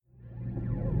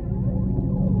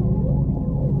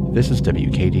This is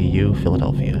WKDU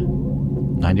Philadelphia,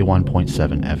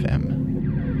 91.7 FM.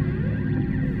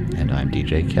 And I'm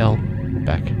DJ Kel,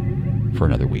 back for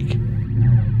another week.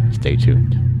 Stay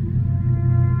tuned.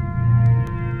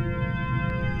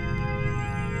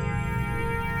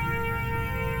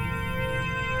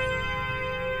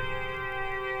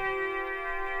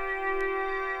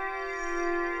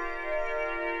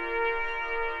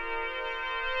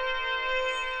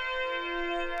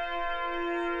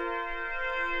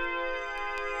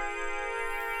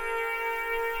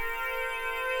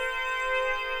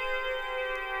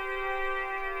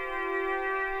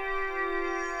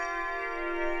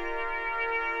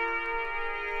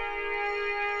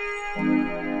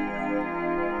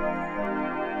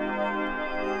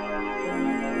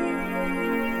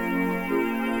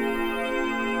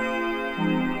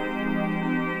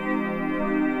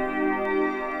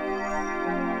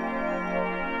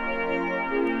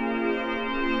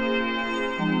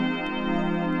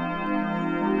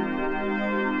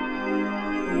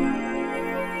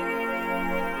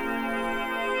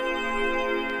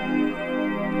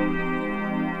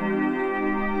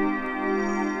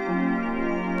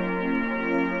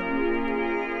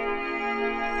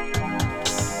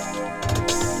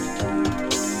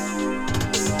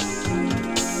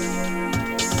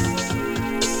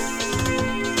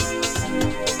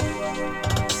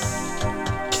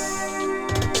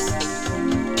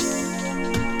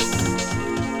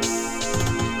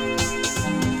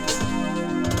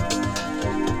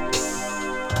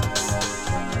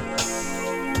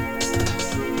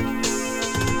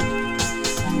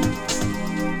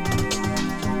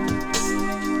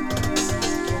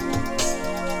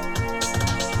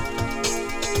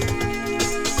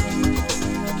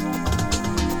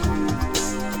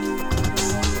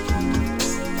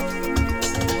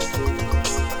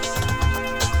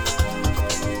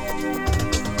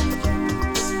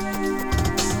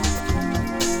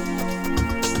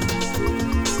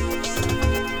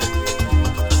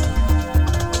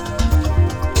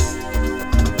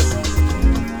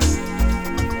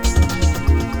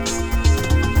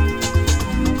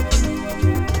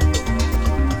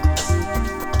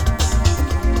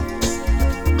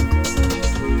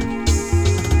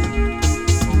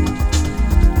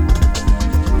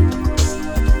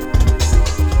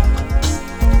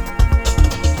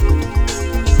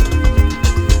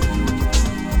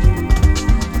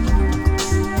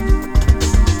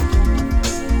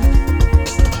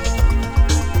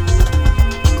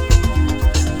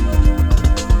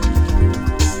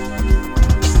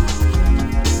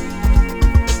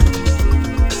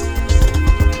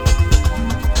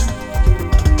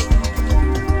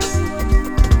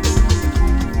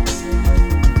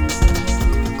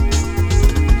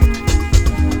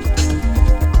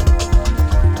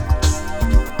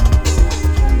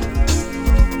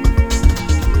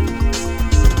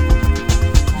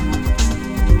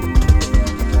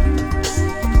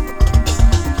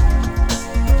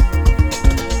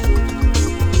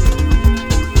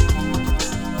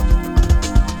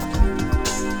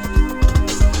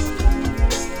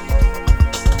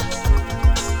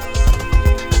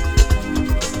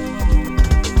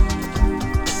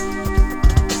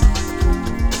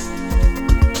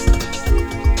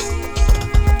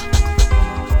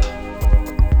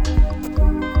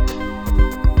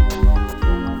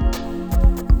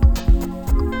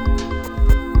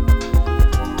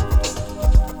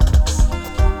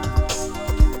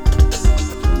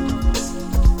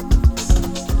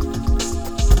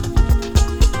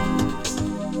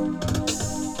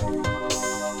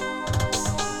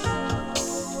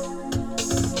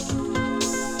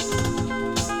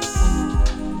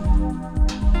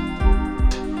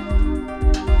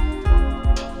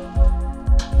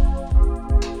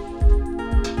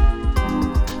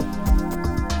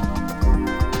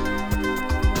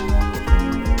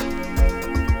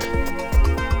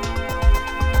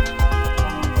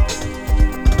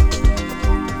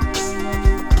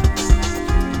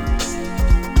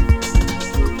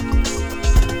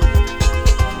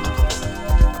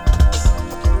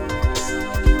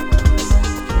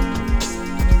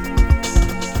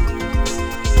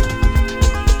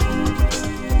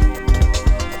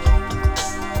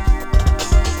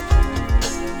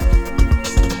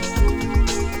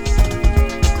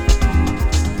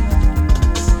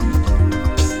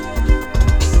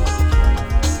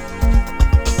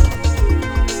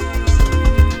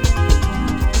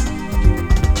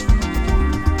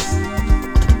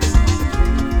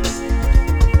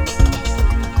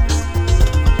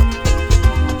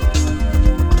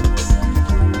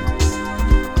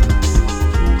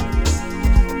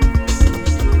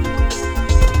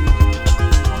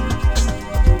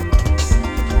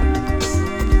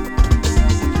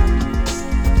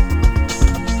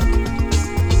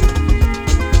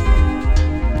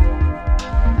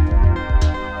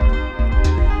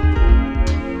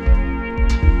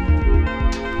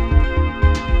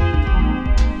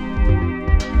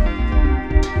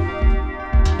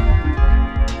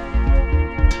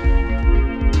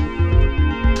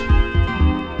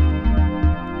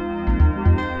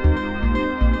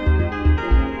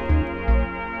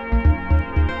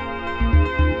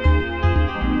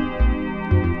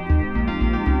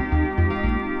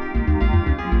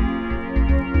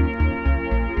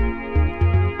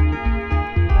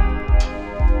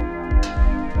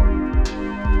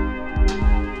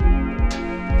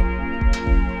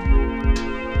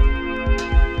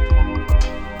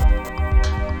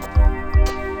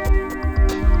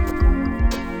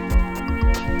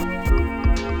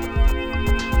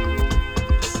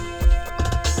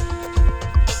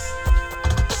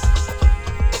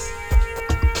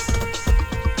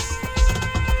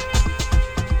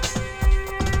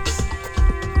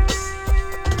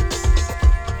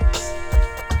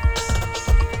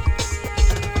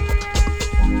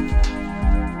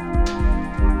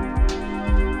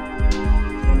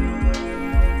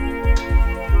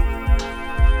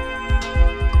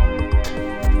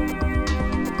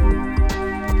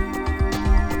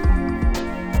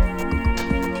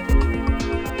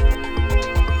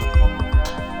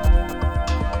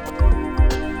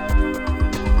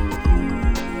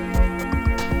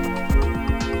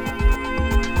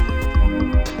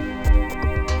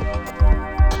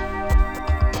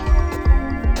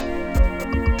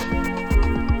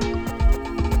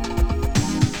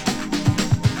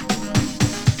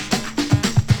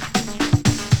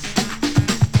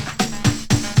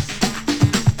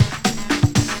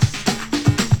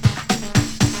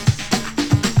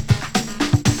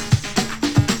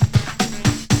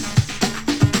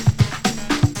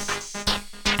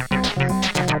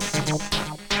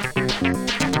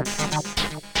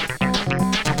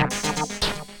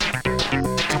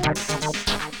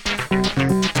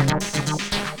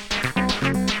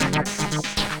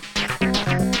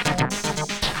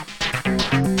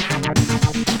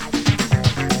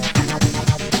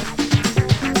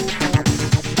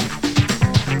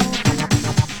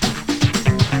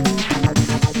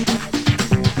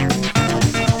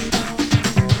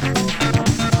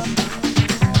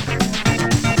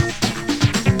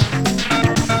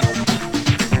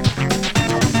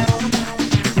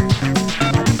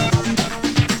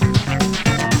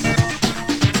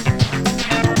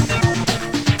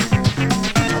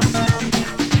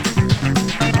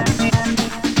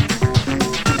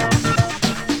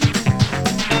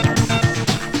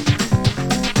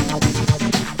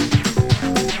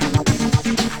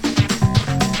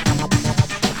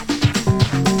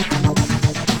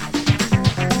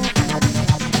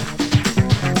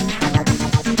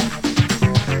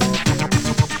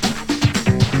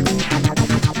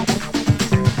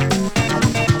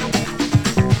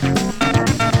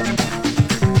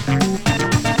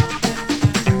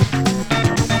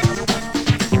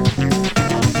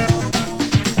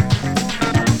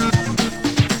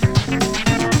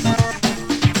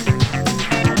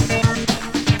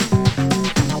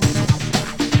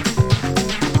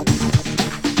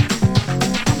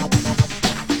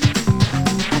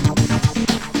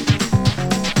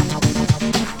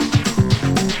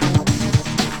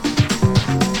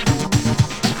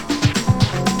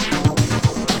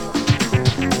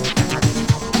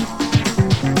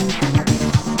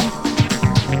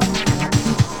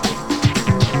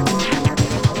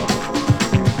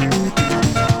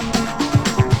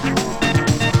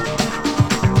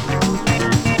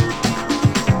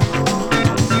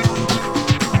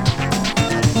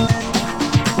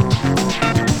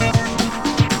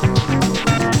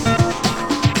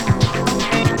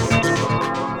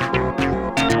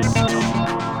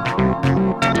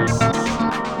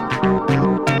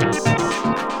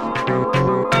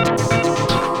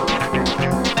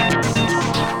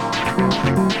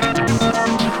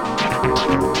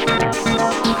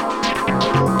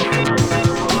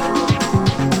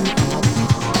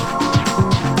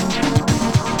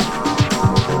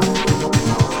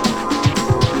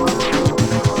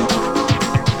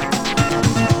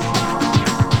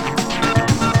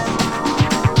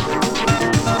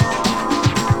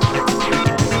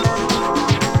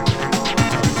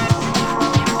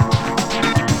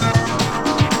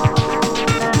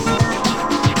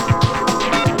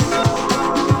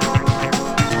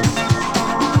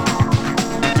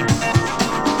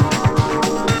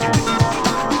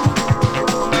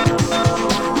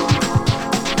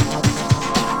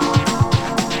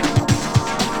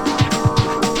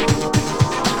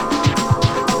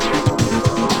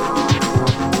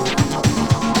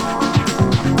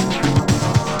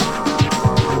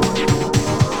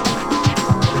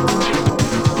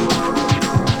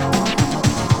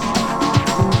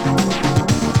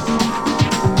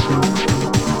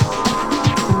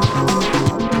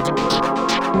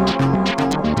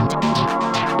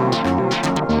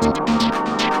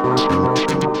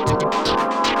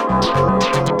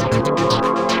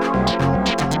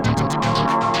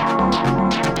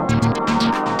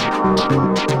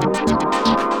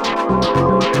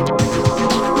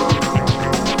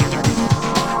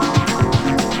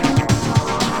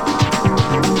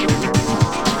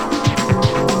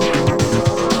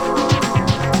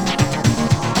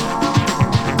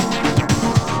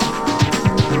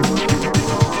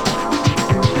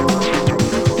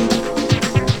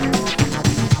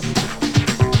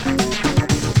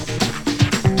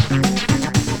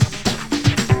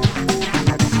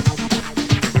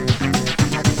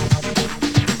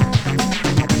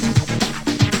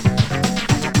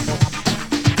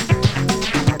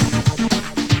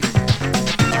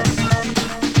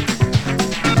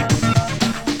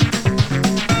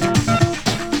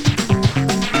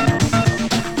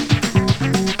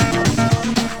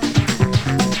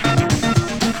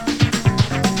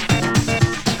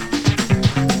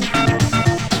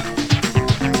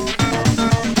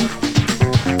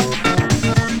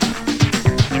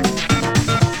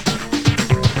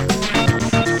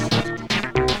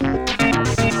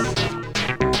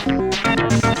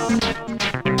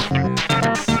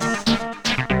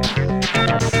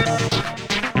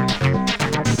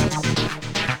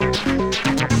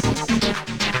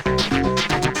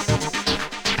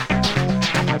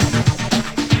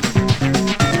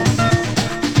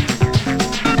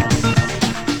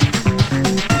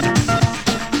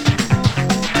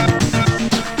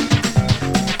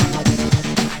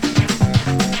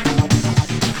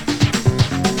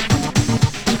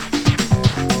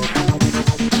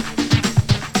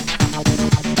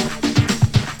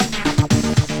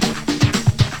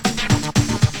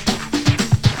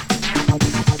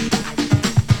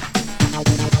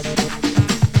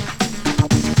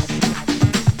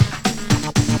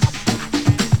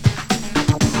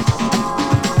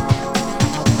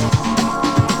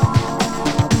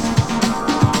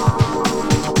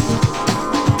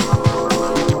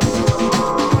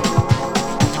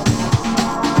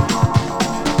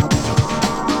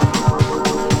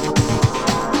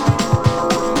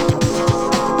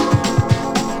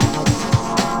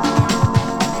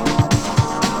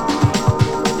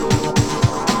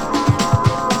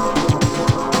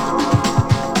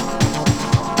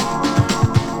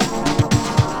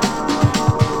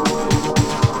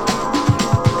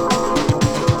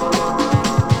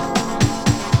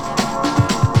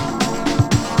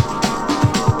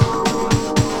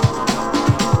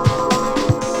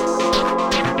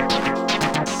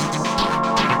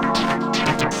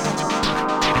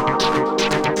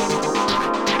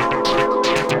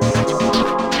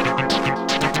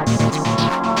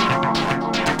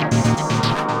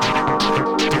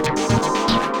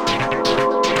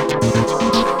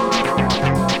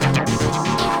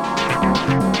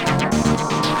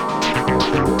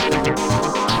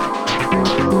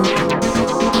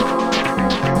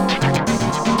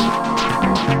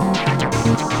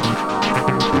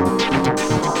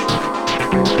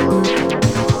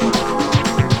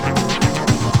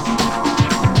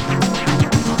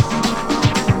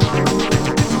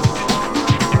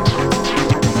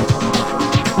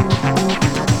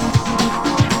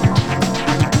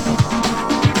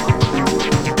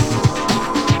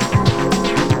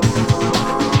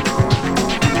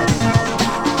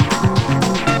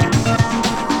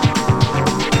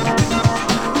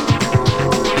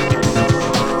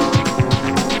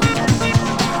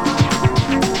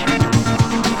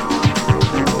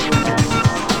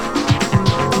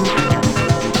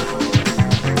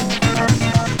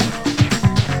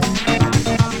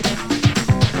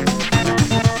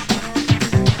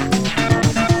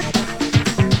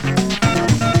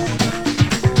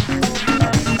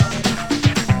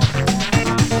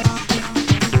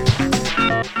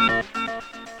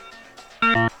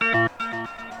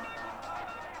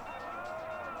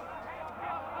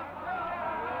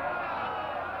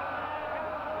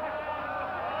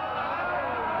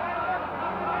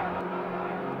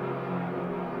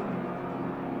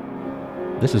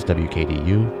 This is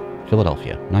WKDU,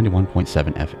 Philadelphia,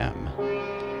 91.7 FM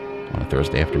on a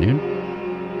Thursday afternoon,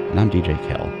 and I'm DJ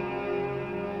Kell,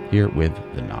 here with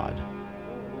The Nod.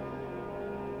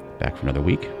 Back for another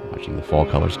week, watching the fall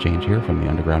colors change here from the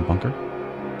underground bunker,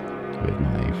 with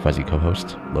my fuzzy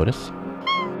co-host, Lotus,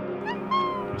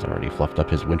 who's already fluffed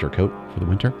up his winter coat for the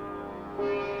winter.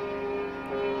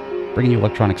 Bringing you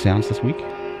electronic sounds this week,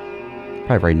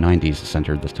 probably very 90s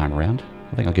centered this time around.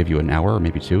 I think I'll give you an hour or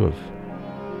maybe two of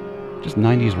just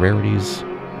 90s rarities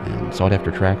and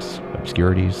sought-after tracks,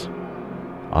 obscurities,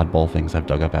 oddball things I've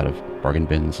dug up out of bargain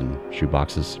bins and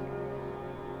shoeboxes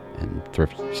and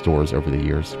thrift stores over the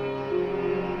years.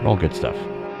 All good stuff.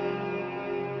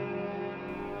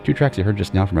 Two tracks you heard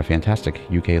just now from a fantastic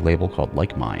UK label called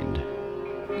Like Mind.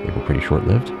 They were pretty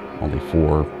short-lived, only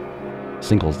 4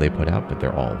 singles they put out, but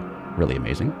they're all really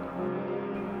amazing.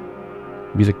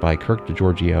 Music by Kirk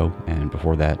Degiorgio, and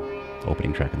before that, the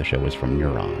opening track of the show was from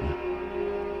Nuron.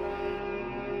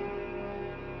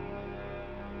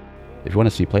 If you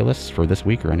want to see playlists for this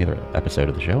week or any other episode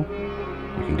of the show,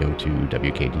 you can go to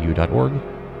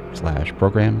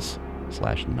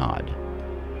wkdu.org/programs/nod.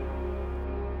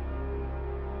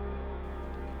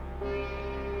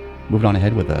 Moving on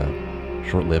ahead with a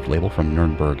short-lived label from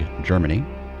Nuremberg, Germany,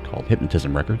 called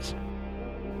Hypnotism Records.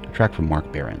 A track from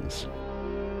Mark Behrens.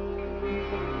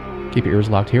 Keep your ears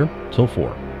locked here till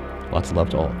 4. Lots of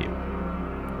love to all of you.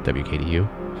 WKDU,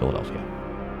 Philadelphia.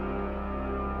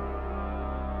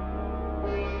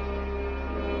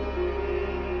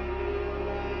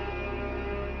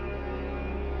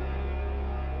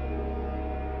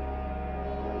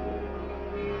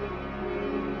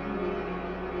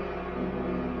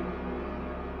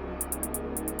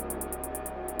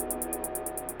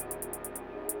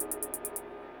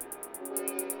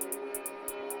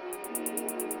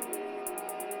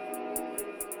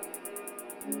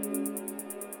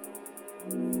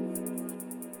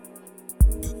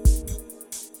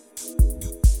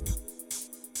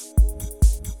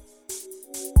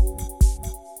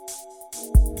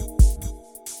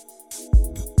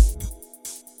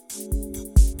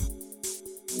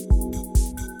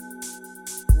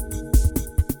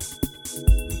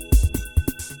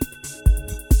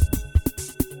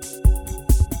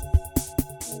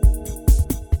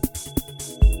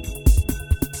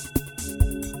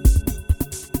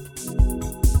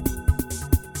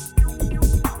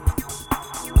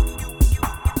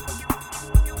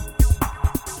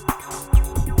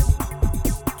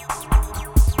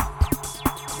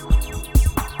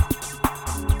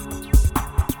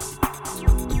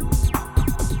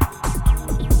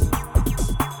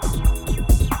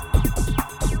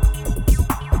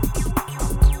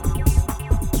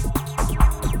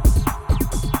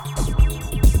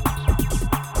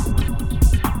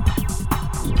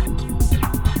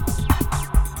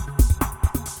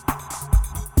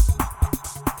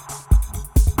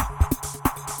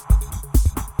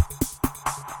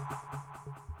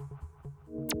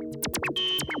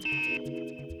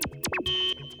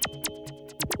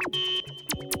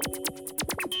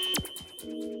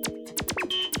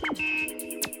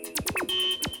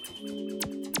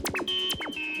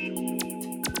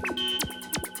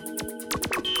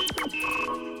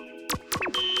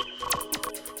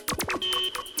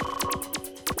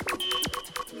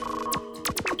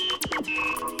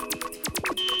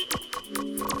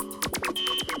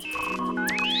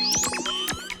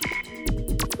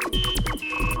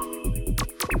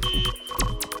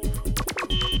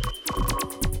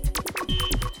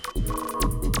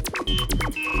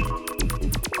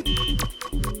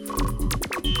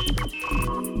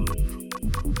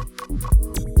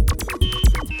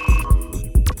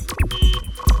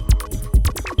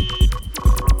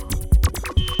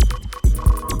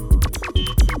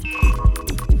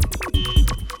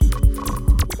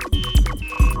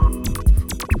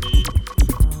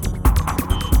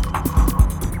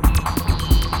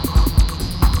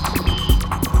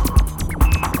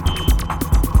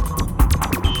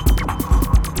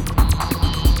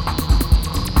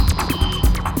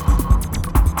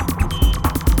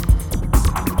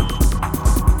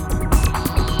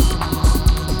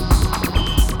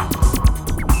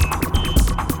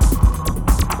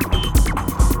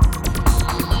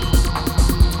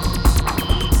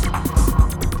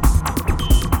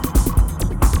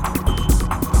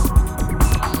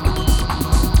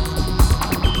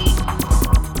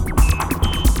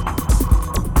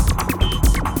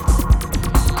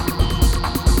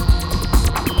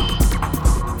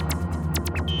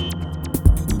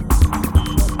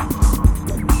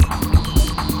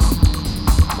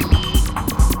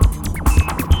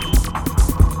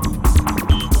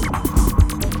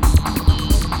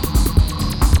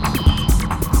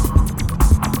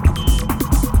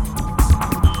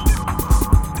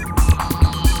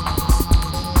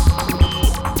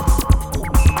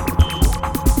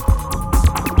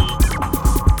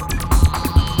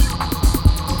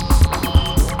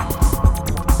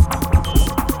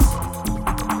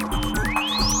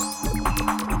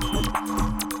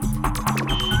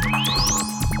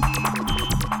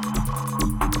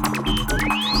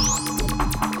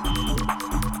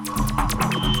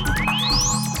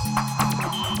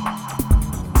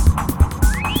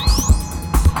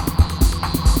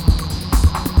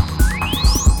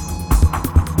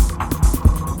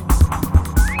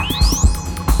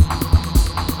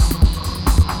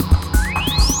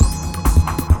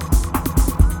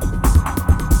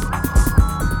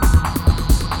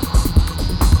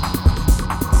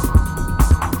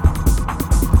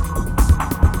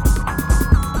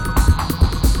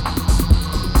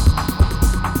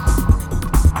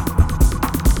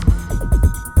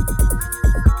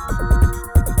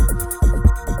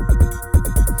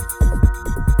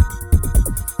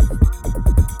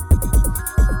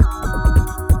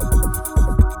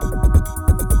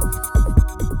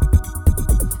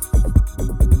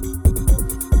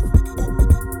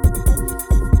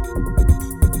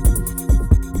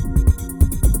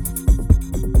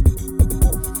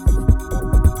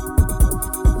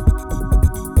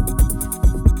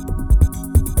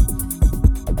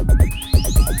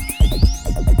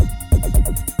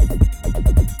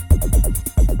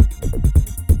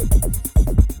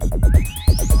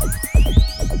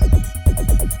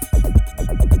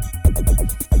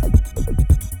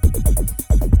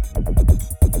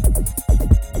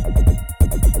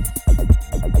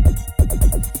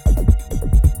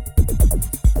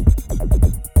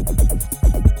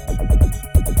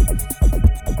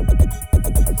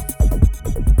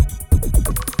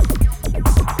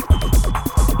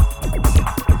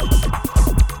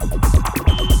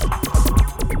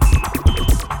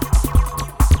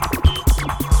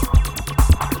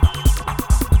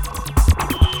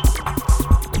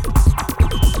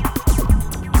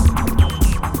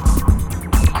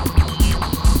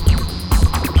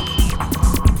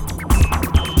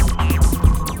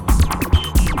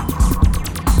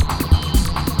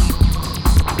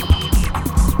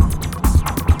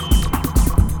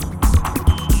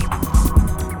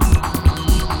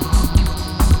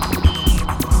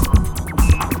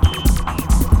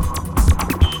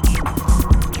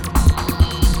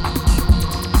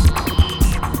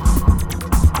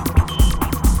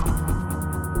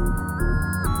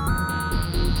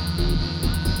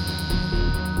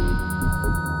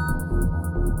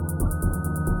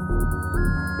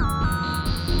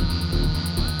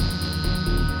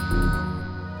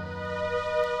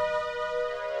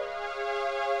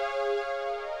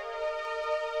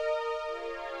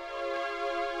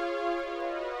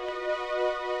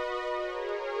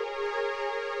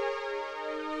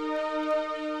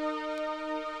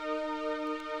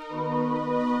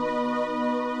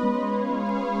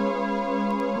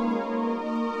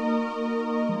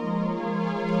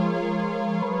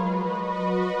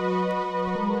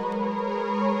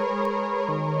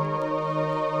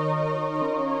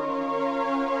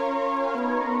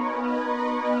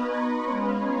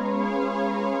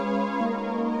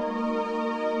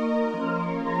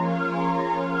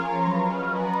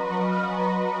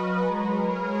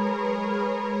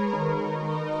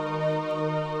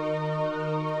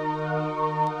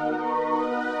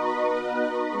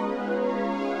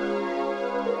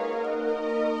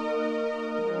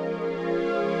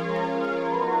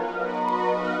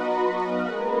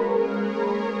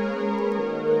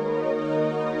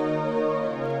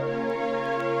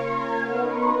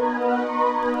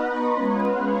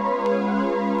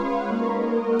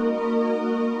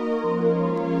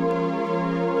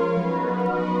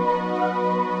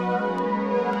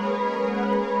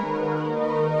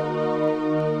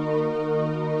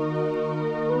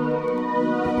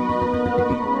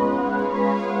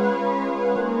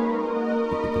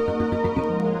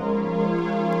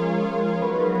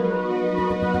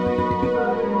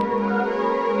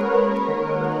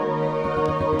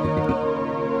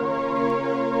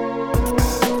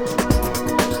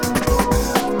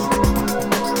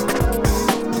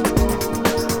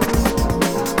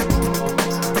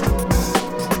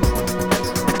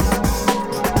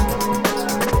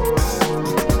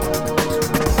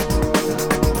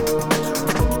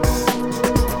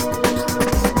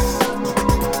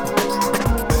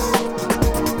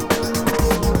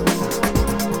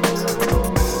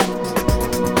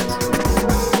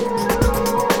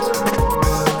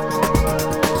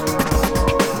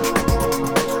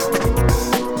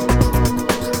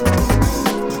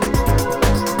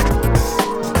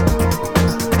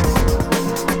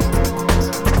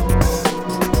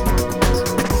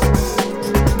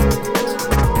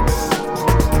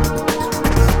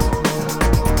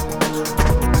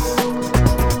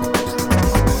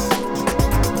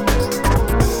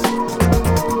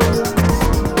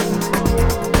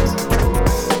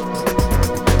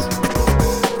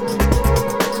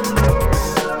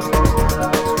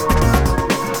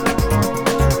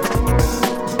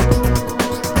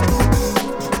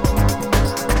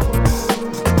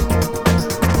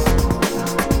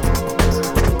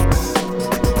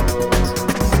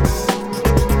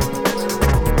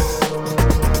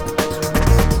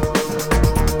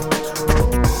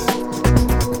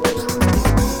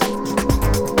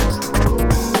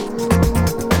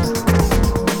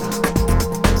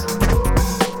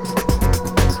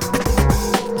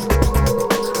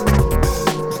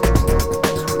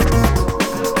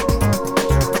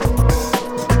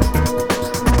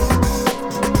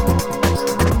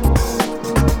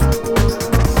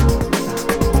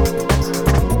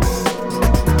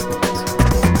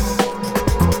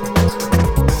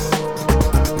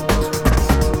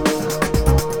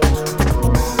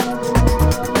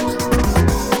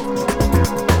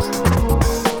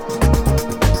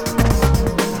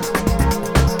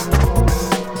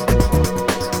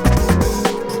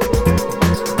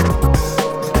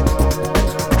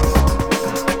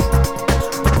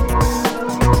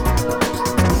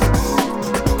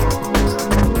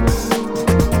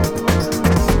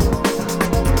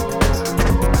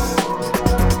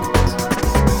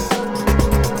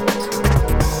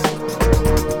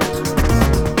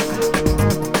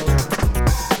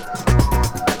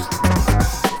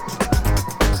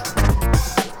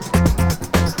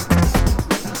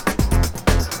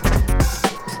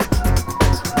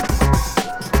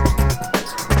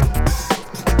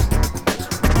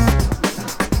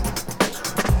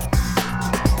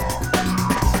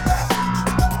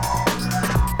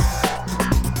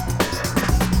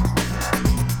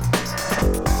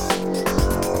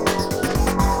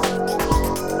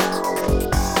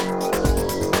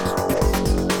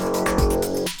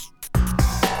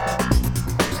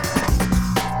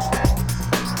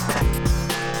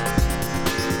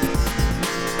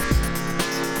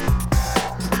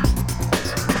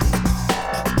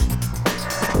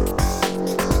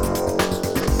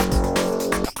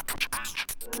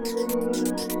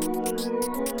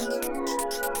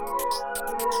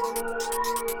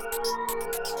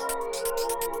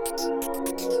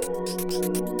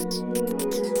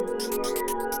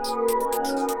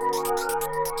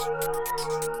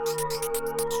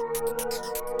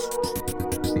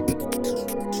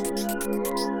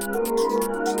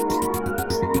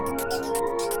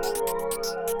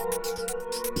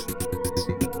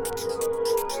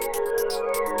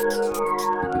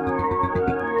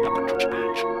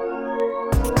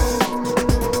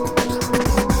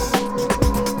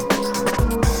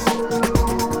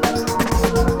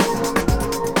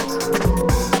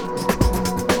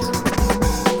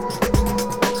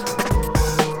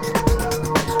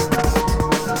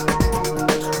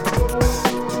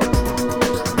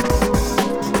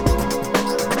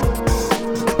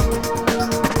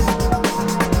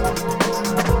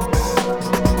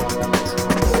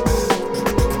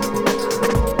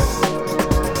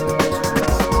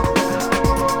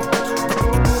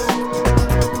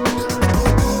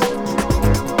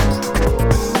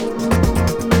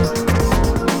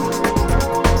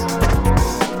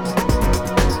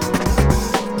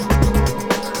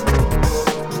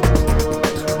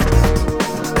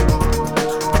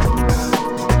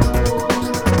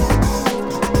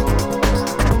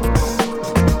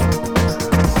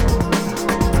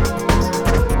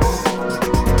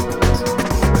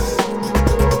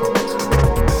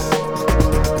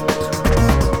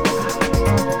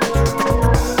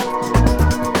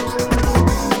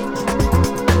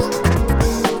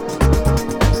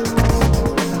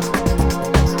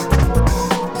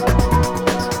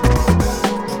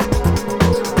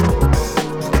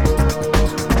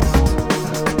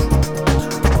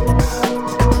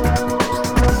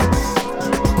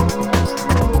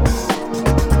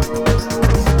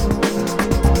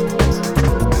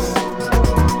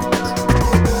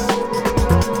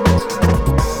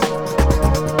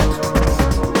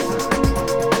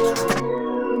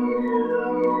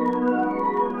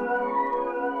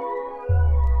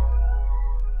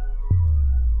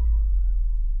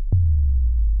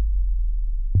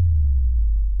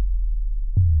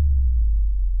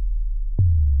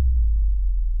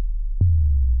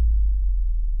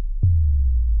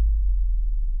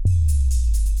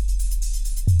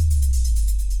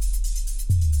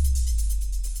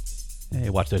 Hey,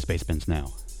 watch those bass bins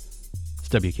now. It's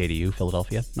WKDU,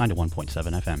 Philadelphia, 91.7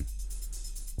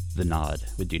 FM. The Nod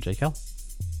with DJ Kel.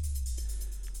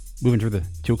 Moving through the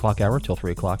 2 o'clock hour till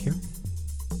 3 o'clock here.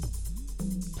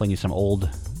 Playing you some old,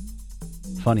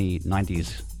 funny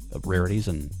 90s rarities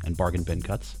and bargain bin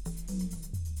cuts.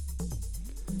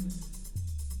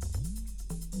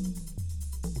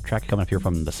 Track coming up here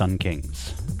from the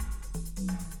Sunkings,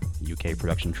 UK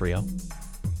production trio,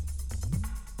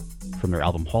 from their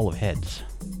album Hall of Heads,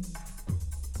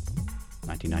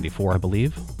 1994, I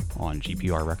believe, on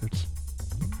GPR Records.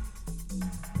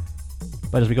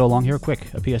 But as we go along here,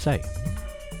 quick, a PSA.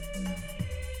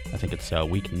 I think it's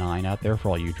week 9 out there for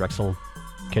all you Drexel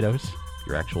kiddos,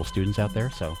 your actual students out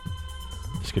there, so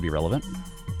this could be relevant.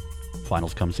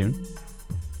 Finals come soon.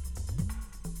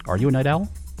 Are you a night owl?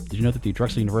 Did you know that the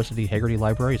Drexel University Hagerty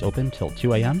Library is open till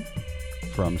 2 a.m.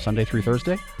 from Sunday through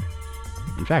Thursday?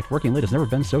 In fact, working late has never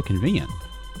been so convenient.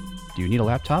 Do you need a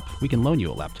laptop? We can loan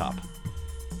you a laptop.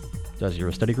 Does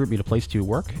your study group need a place to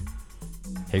work?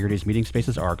 Hagerty's meeting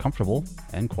spaces are comfortable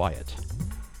and quiet.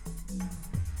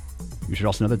 You should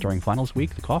also know that during finals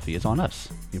week, the coffee is on us.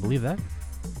 Can you believe that?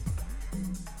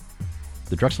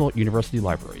 The Drexel University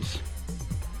Libraries.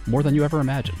 More than you ever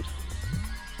imagined.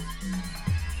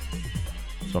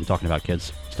 That's what I'm talking about,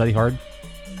 kids. Study hard.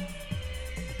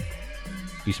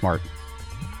 Be smart.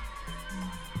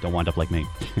 Don't wind up like me.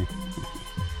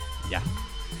 Yeah.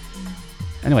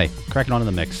 Anyway, cracking on in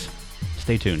the mix.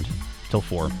 Stay tuned. Till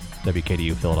 4.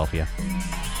 WKDU Philadelphia.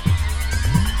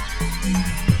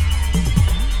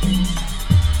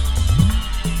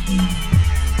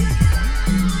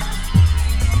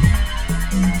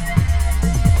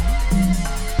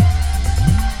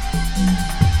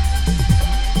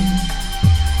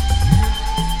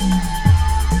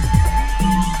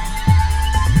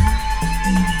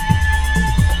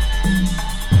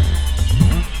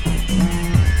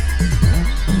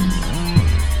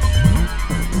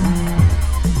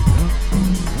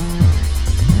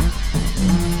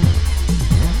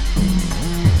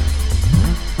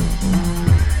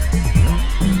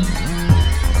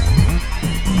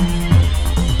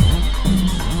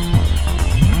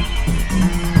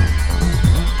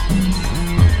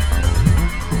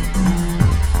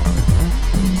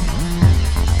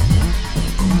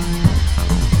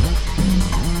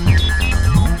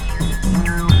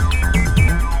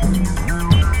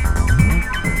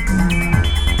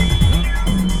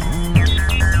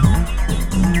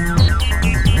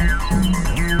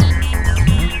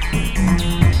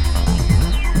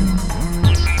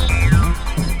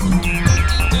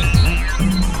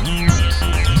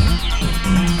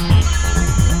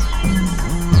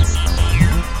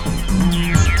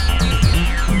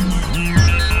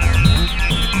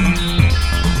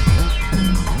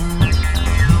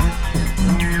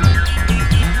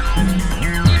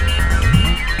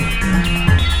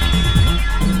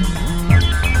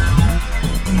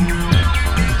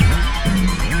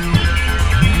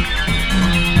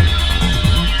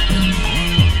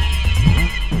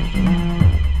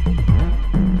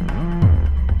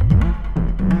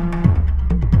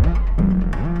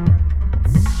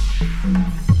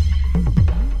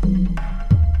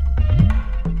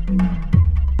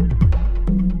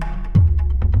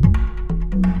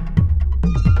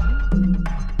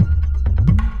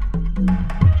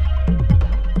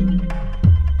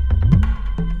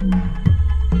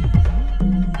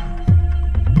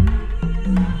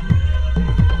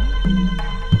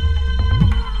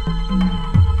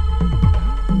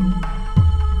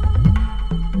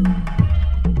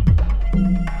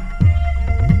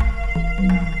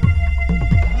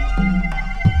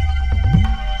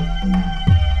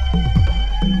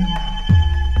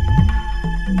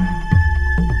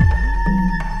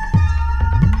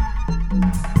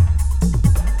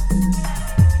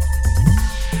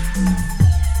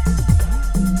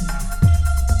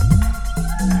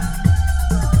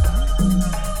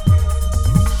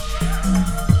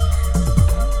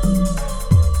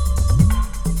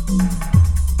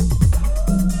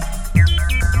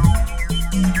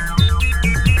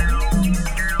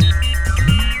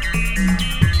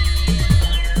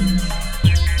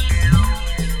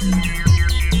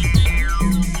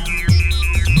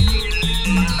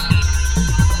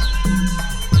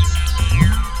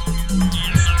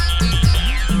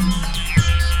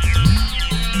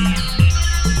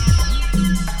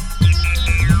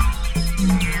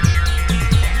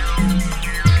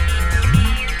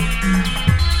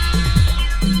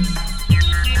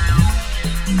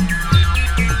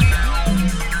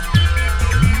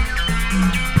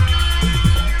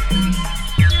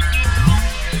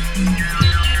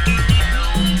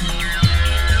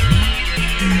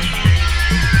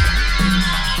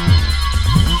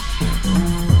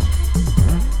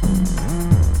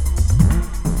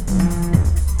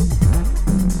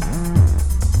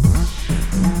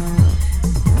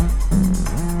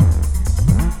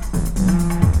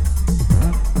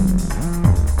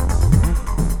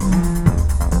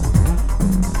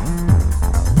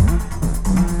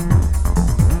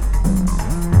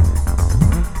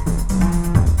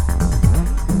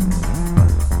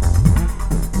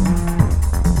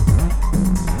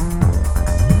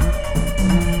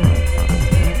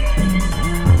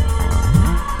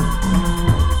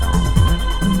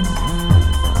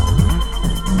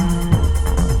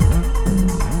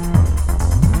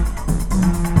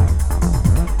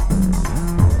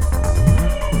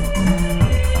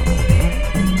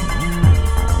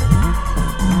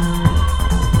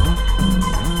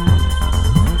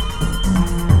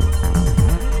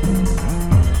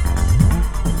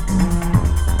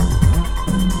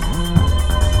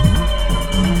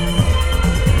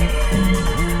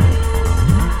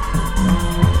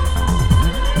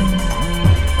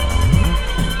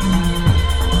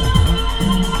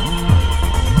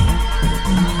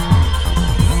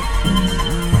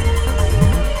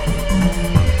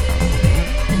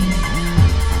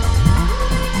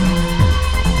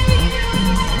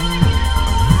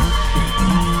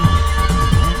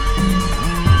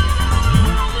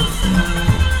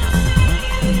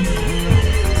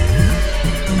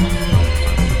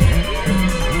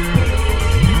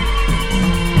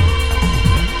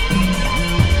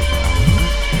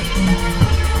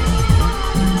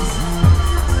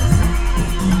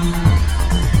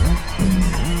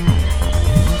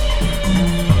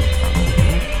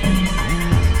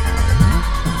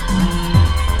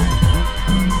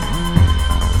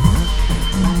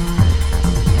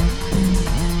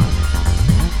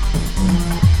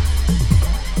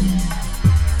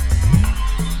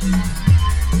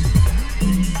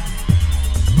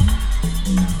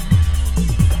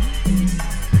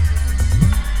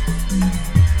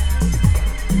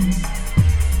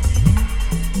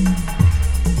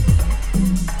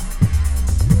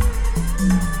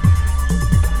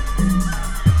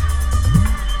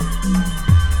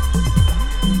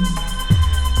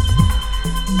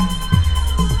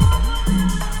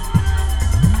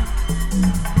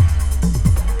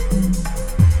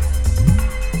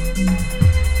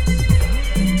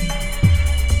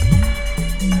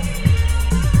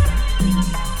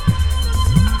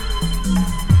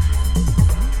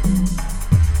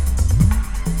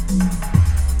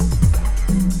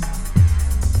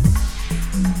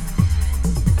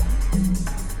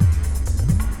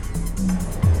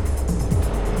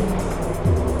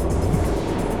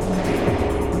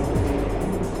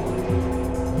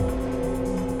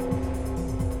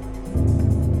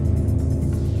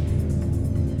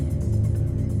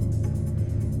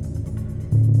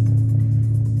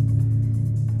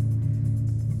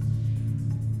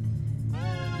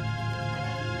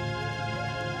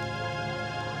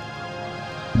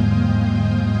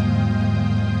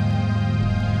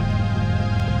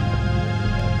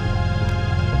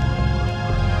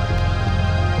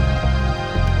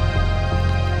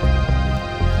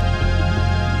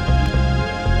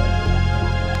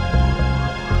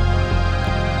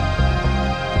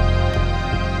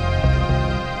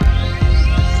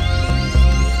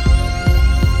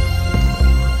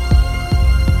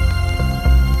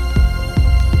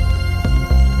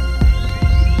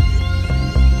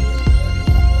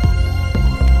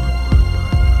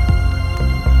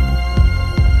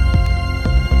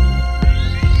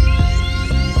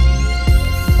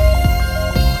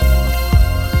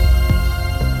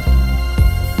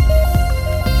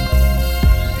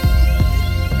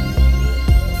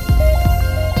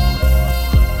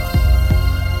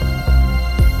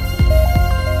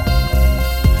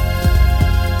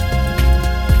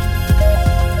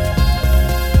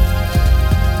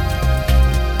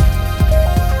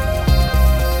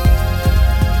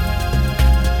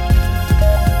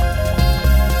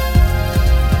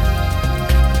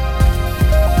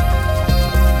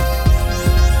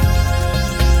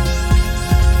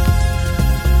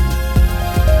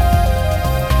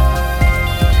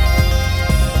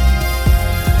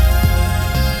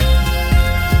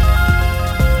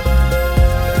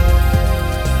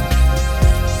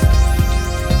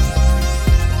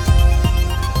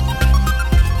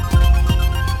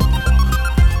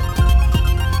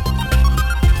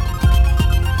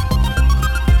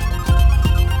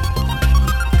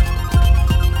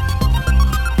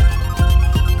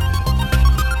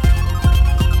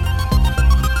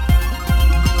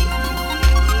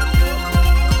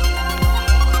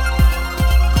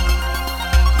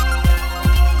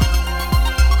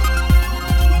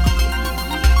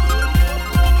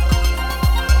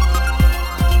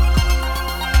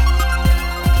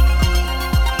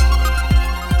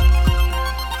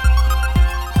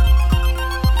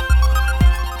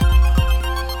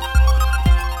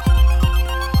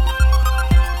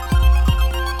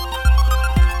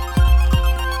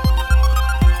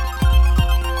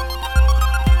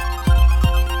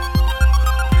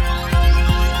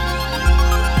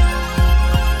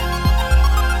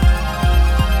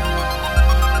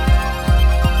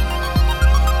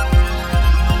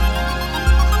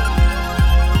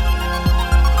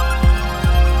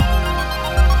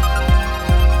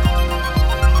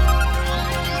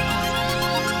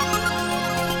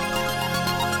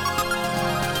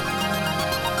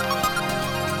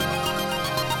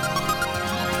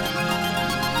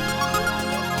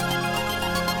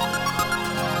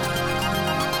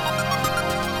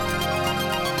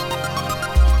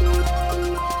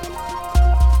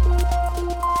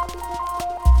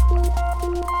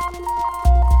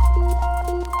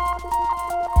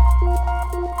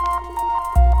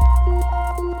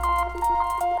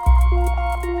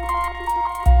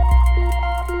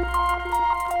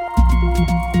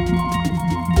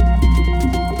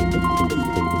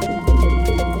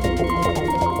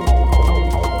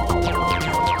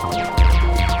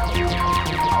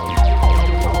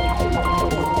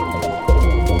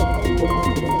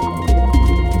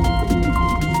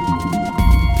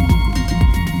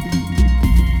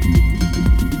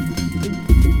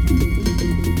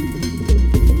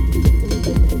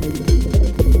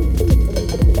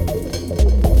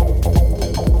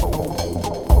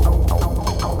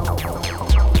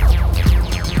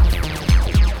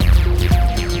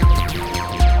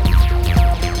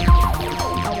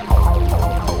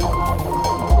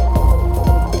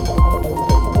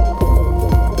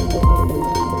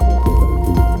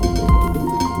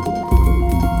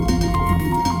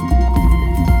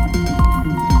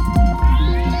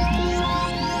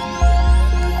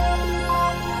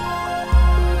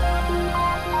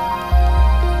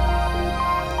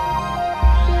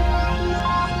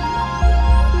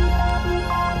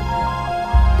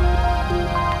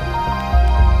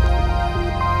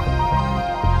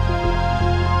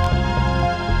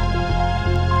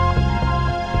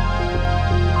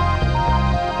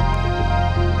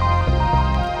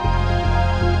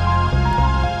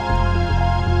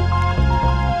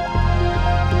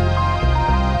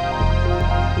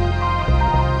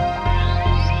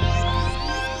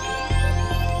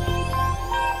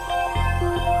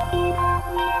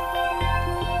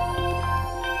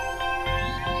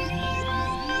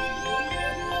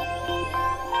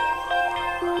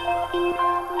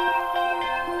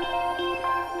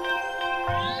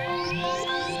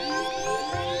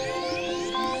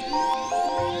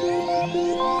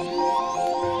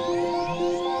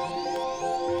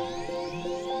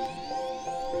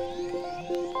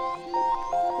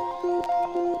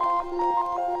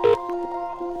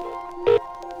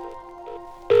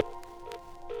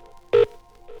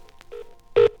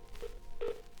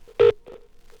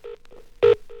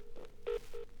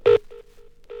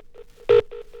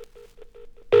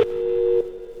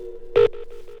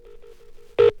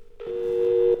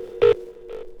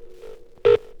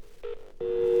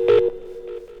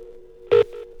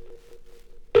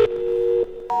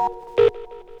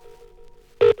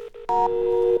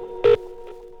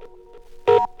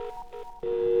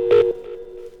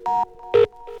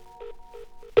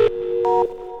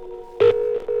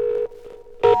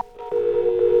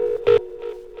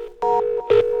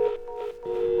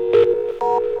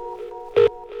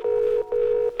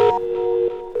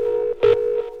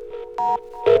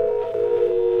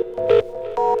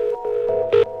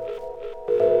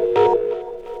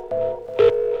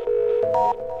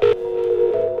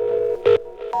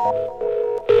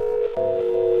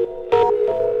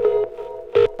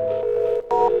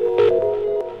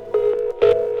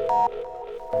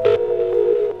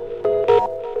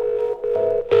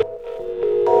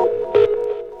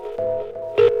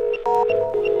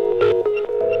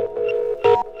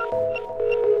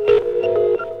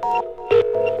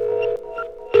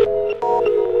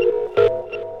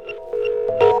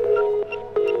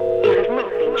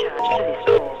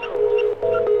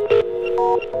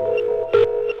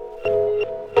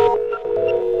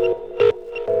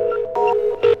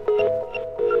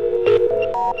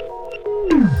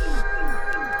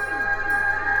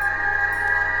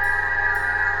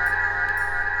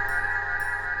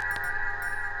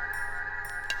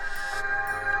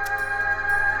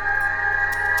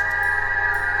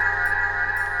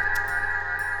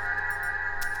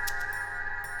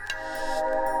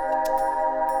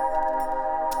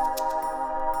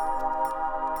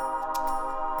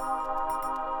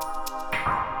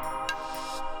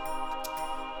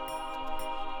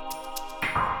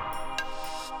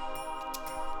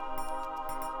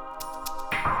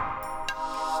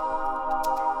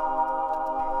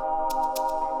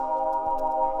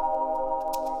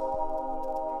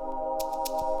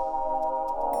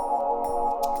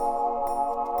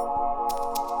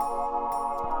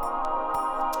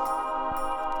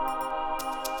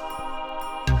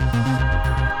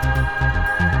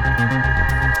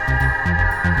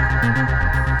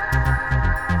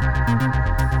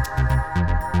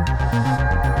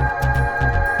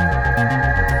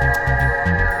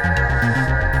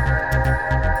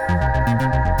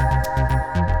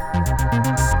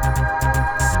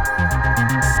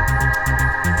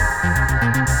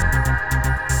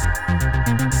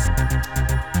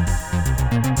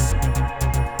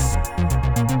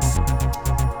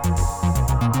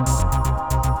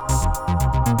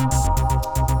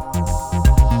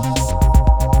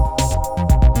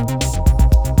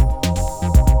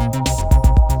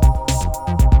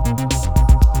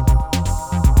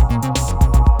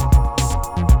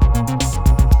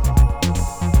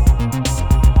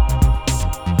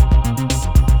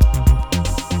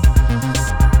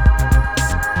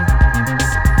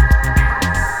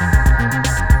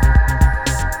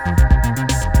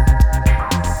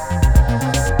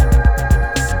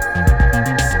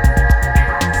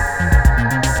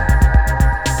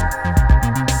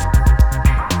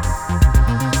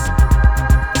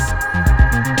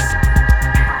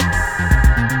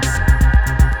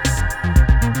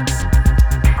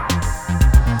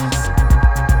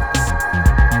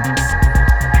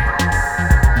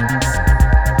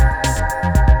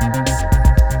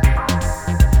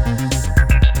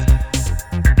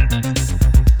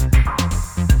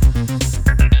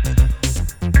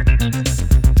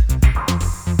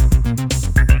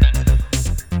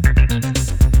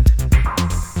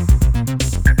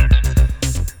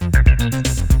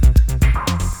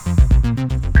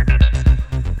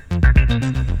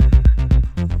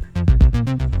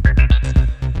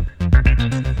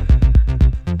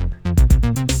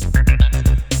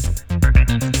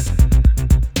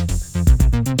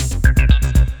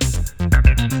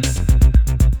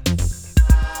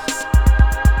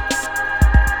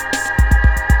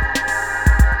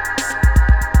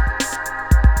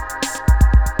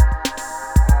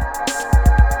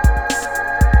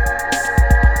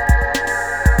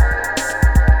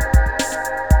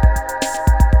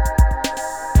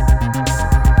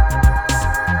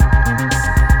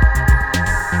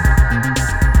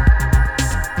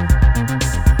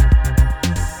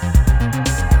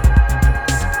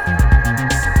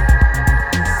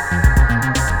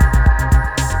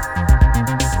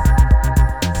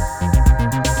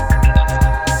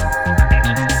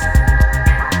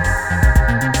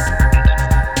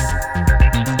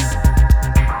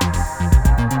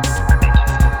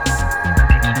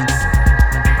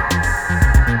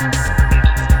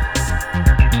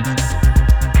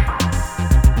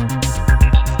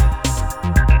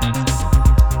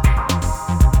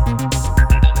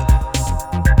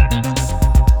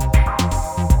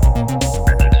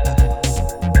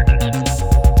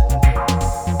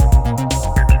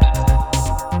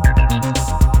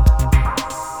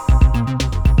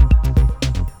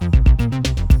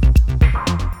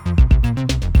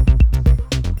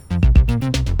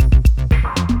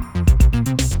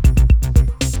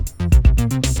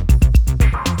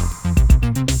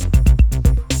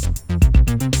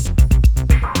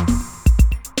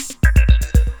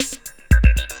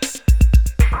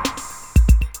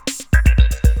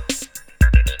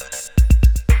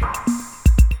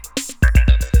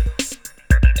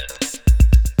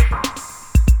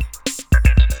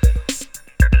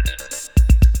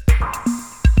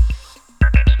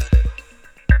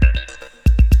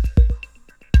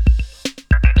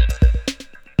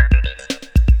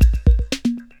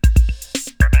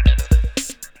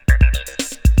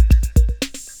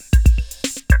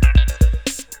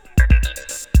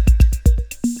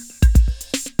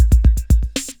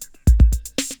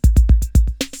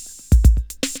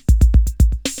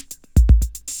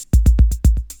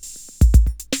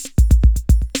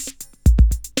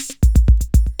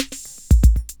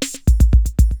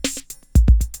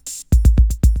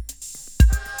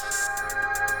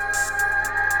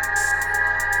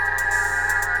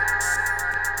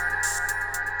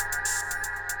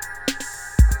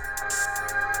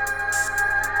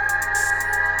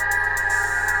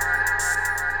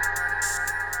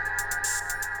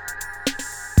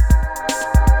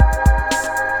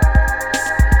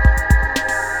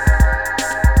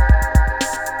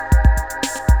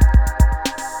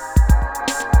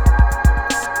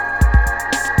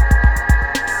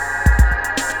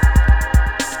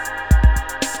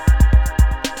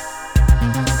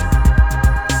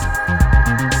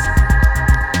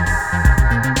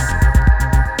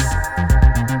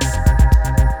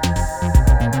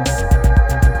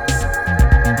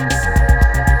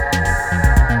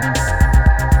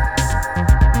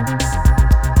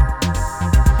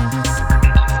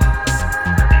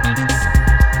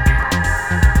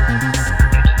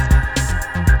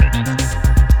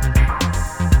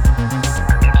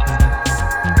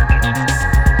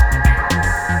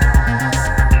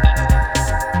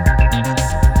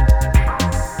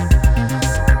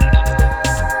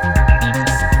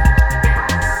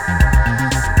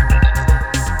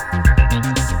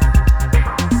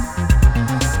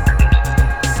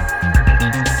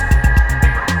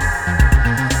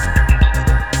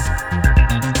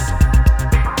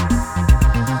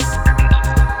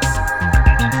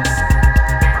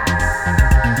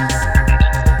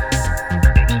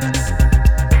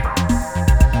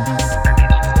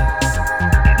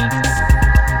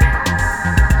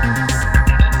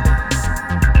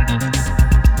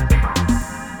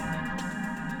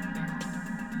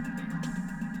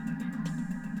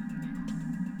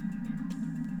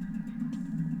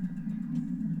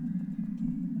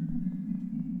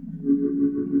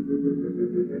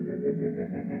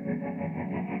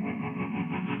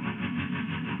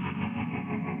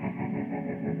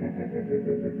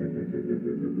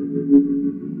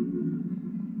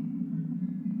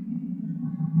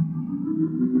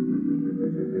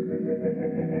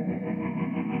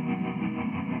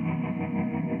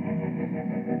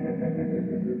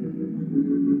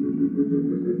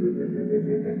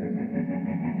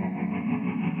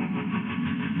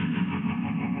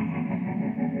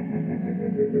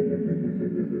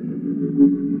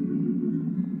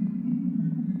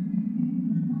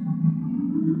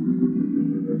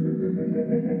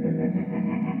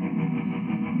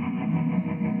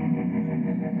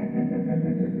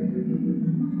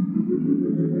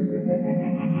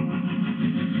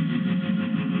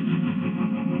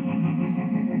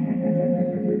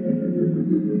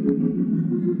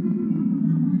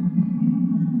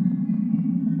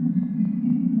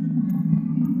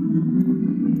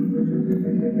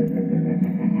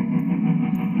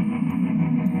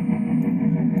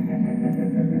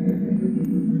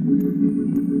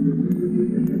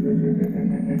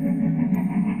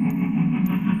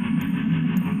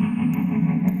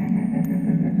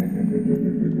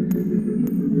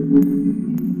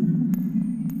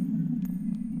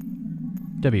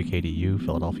 WKDU,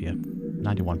 Philadelphia,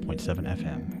 91.7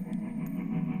 FM.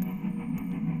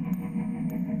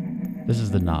 This is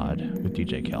The Nod with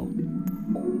DJ Kel.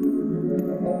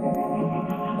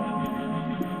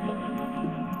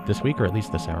 This week, or at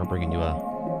least this hour, bringing you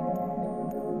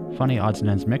a funny odds and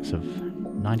ends mix of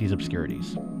 90s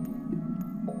obscurities.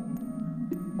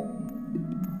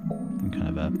 And kind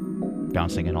of a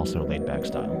bouncing and also laid back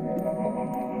style.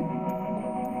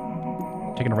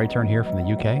 Taking a right turn here from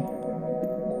the UK.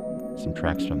 Some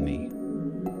tracks from the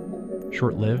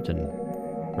short-lived and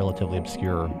relatively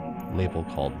obscure label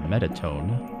called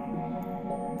Metatone.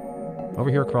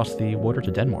 Over here across the water to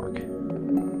Denmark,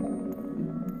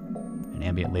 an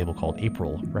ambient label called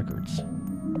April Records.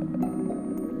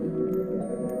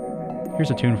 Here's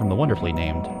a tune from the wonderfully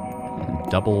named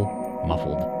Double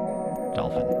Muffled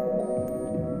Dolphin.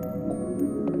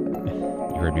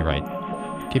 You heard me right.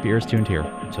 Keep your ears tuned here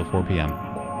until 4 p.m.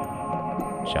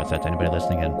 Shouts out to anybody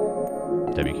listening in.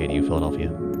 WKDU Philadelphia.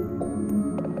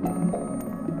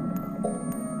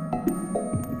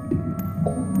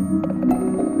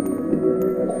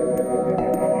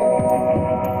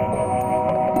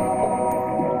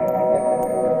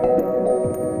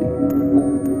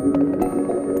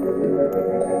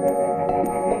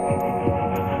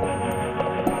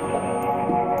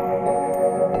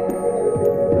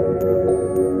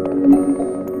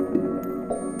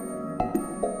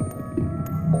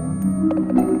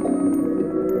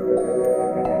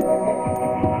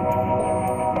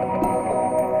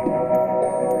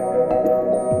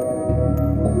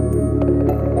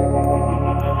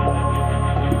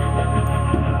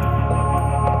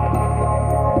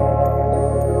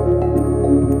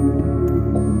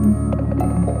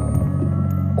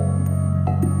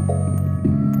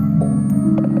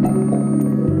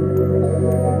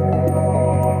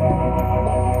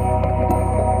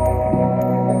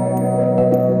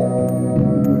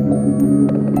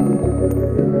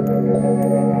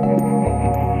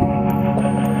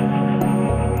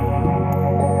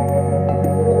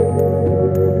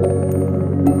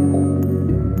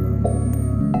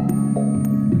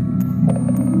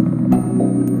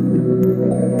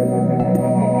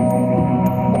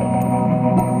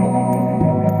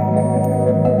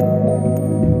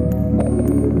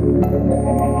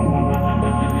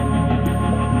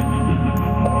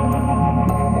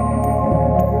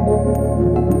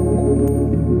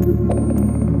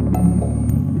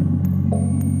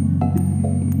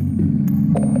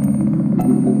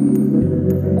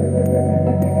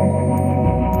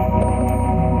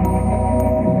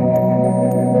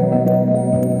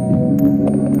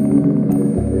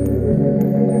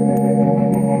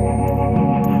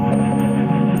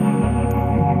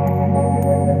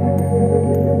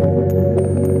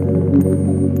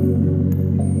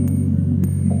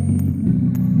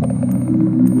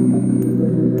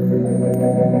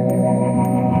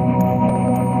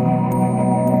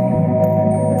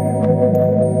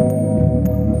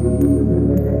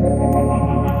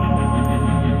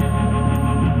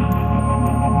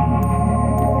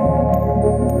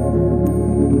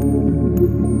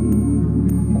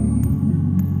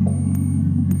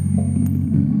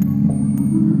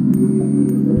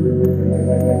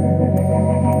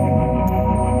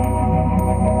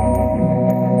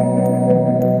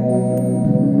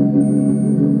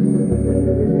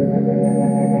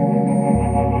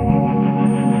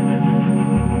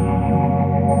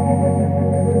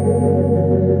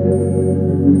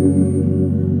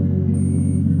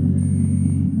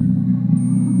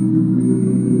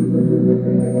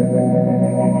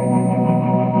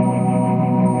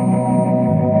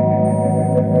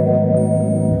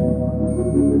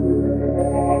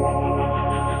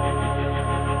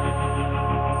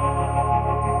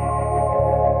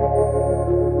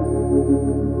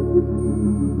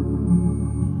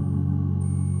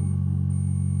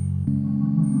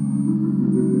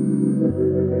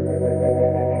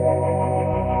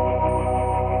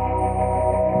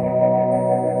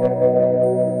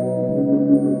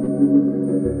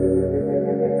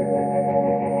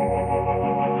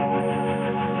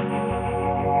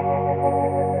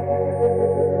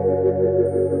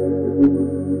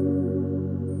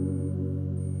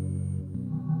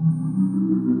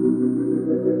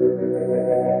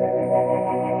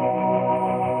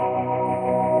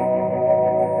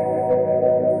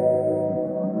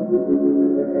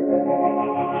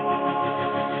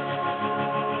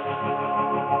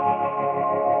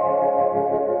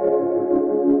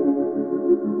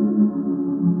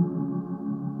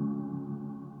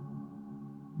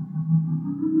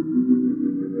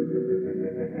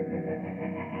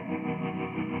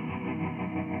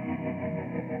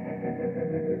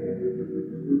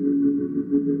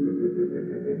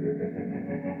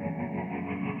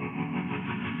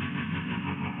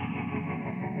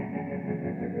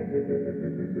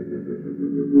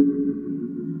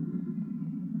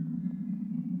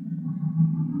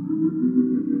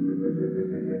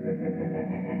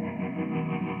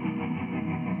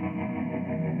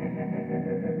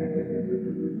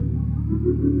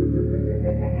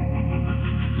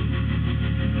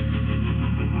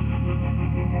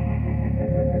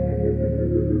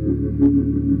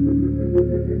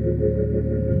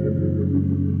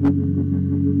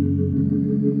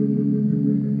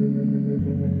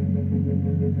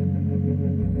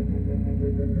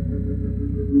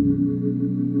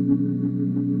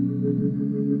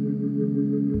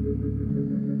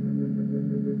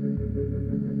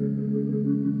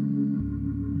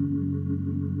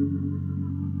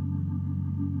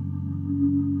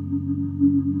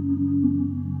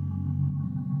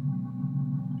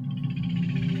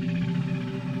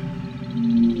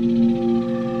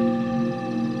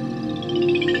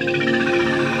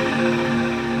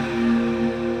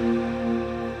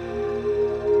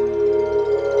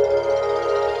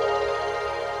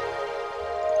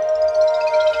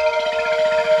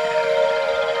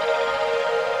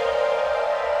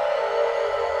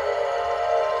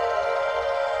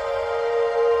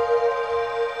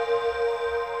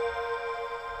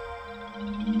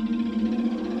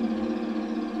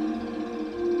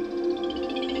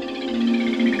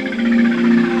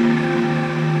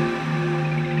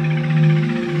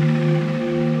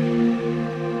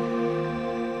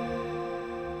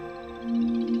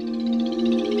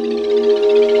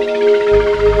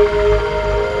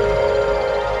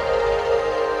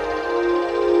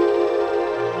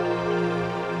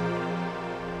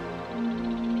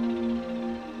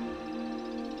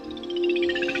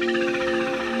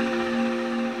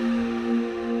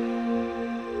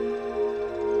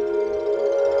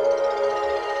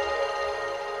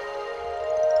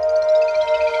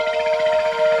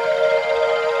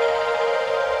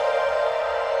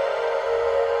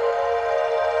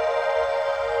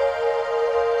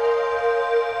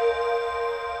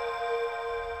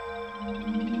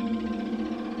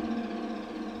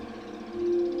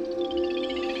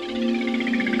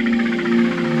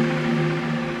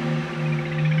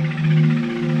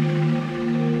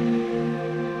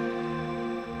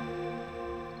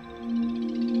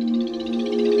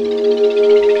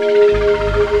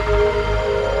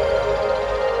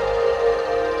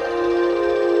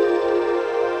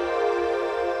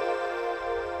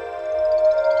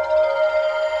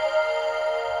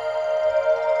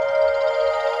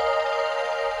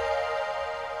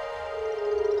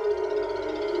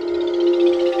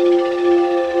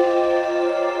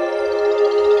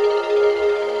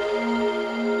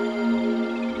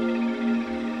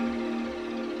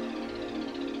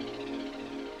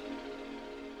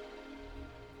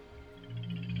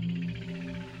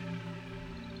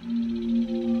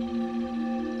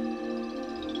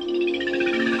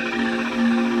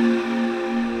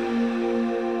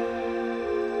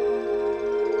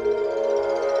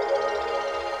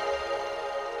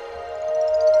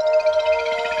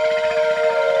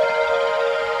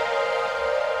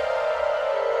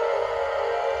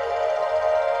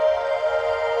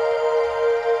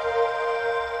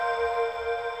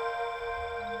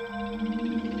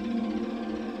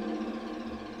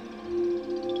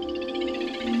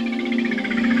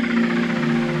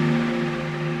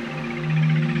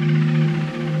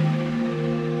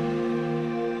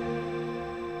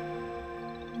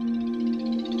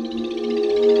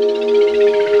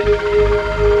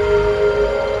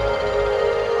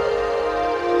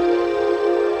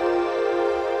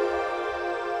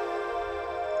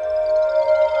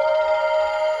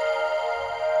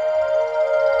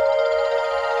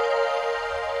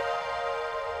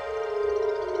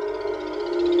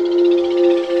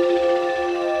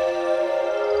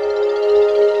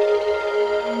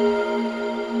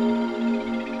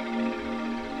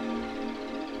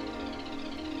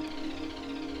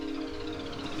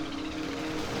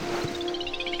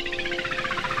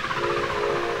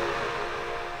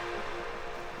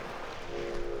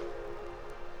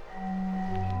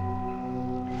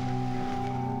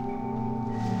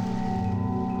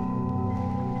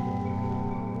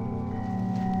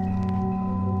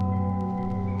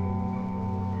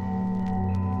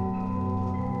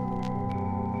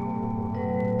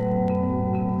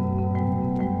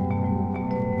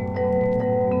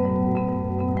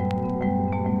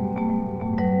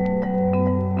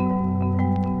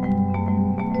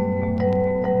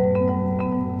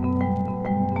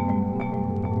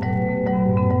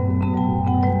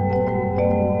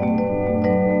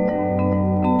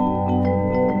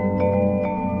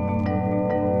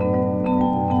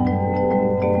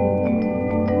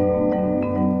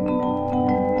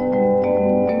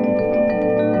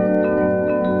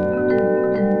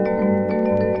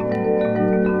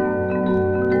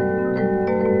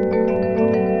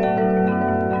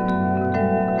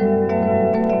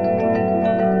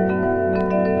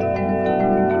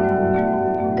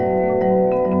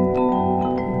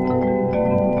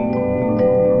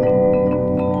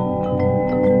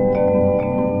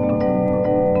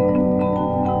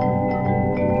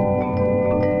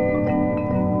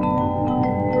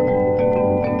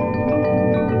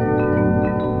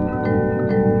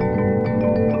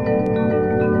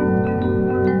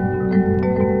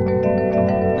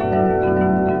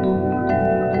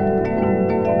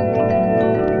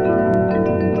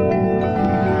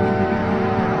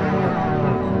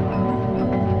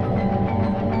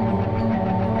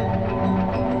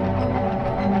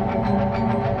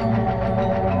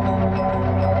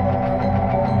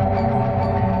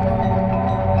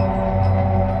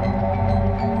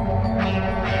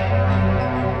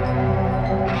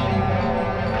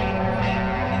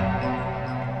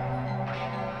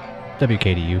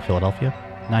 WKDU Philadelphia,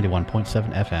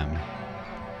 91.7 FM.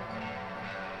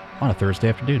 On a Thursday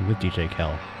afternoon with DJ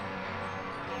Kel.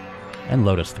 And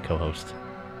Lotus, the co-host.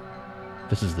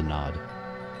 This is The Nod.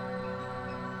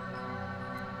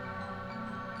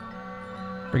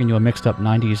 Bringing you a mixed up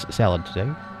 90s salad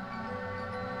today.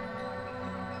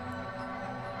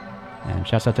 And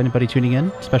shouts out to anybody tuning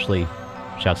in, especially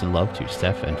shouts and love to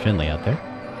Steph and Finley out there.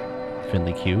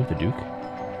 Finley Q, the Duke.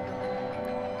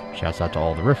 Shouts out to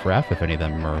all the riffraff, if any of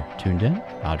them are tuned in.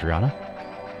 Adriana,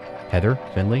 Heather,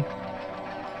 Finley,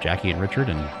 Jackie and Richard,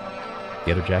 and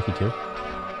the other Jackie too.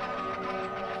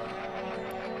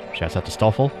 Shouts out to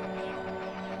Stoffel,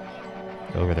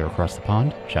 over there across the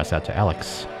pond. Shouts out to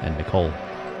Alex and Nicole.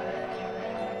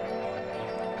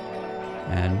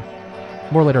 And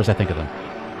more later as I think of them.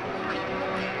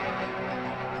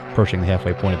 Approaching the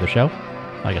halfway point of the show.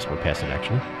 I guess we're past it,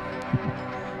 actually.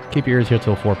 Keep your ears here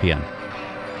till 4 p.m.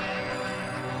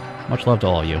 Much love to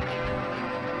all of you.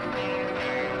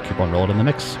 Keep on rolling in the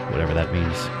mix, whatever that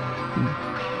means.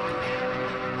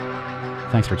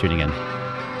 Thanks for tuning in.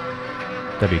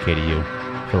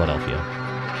 WKDU, Philadelphia.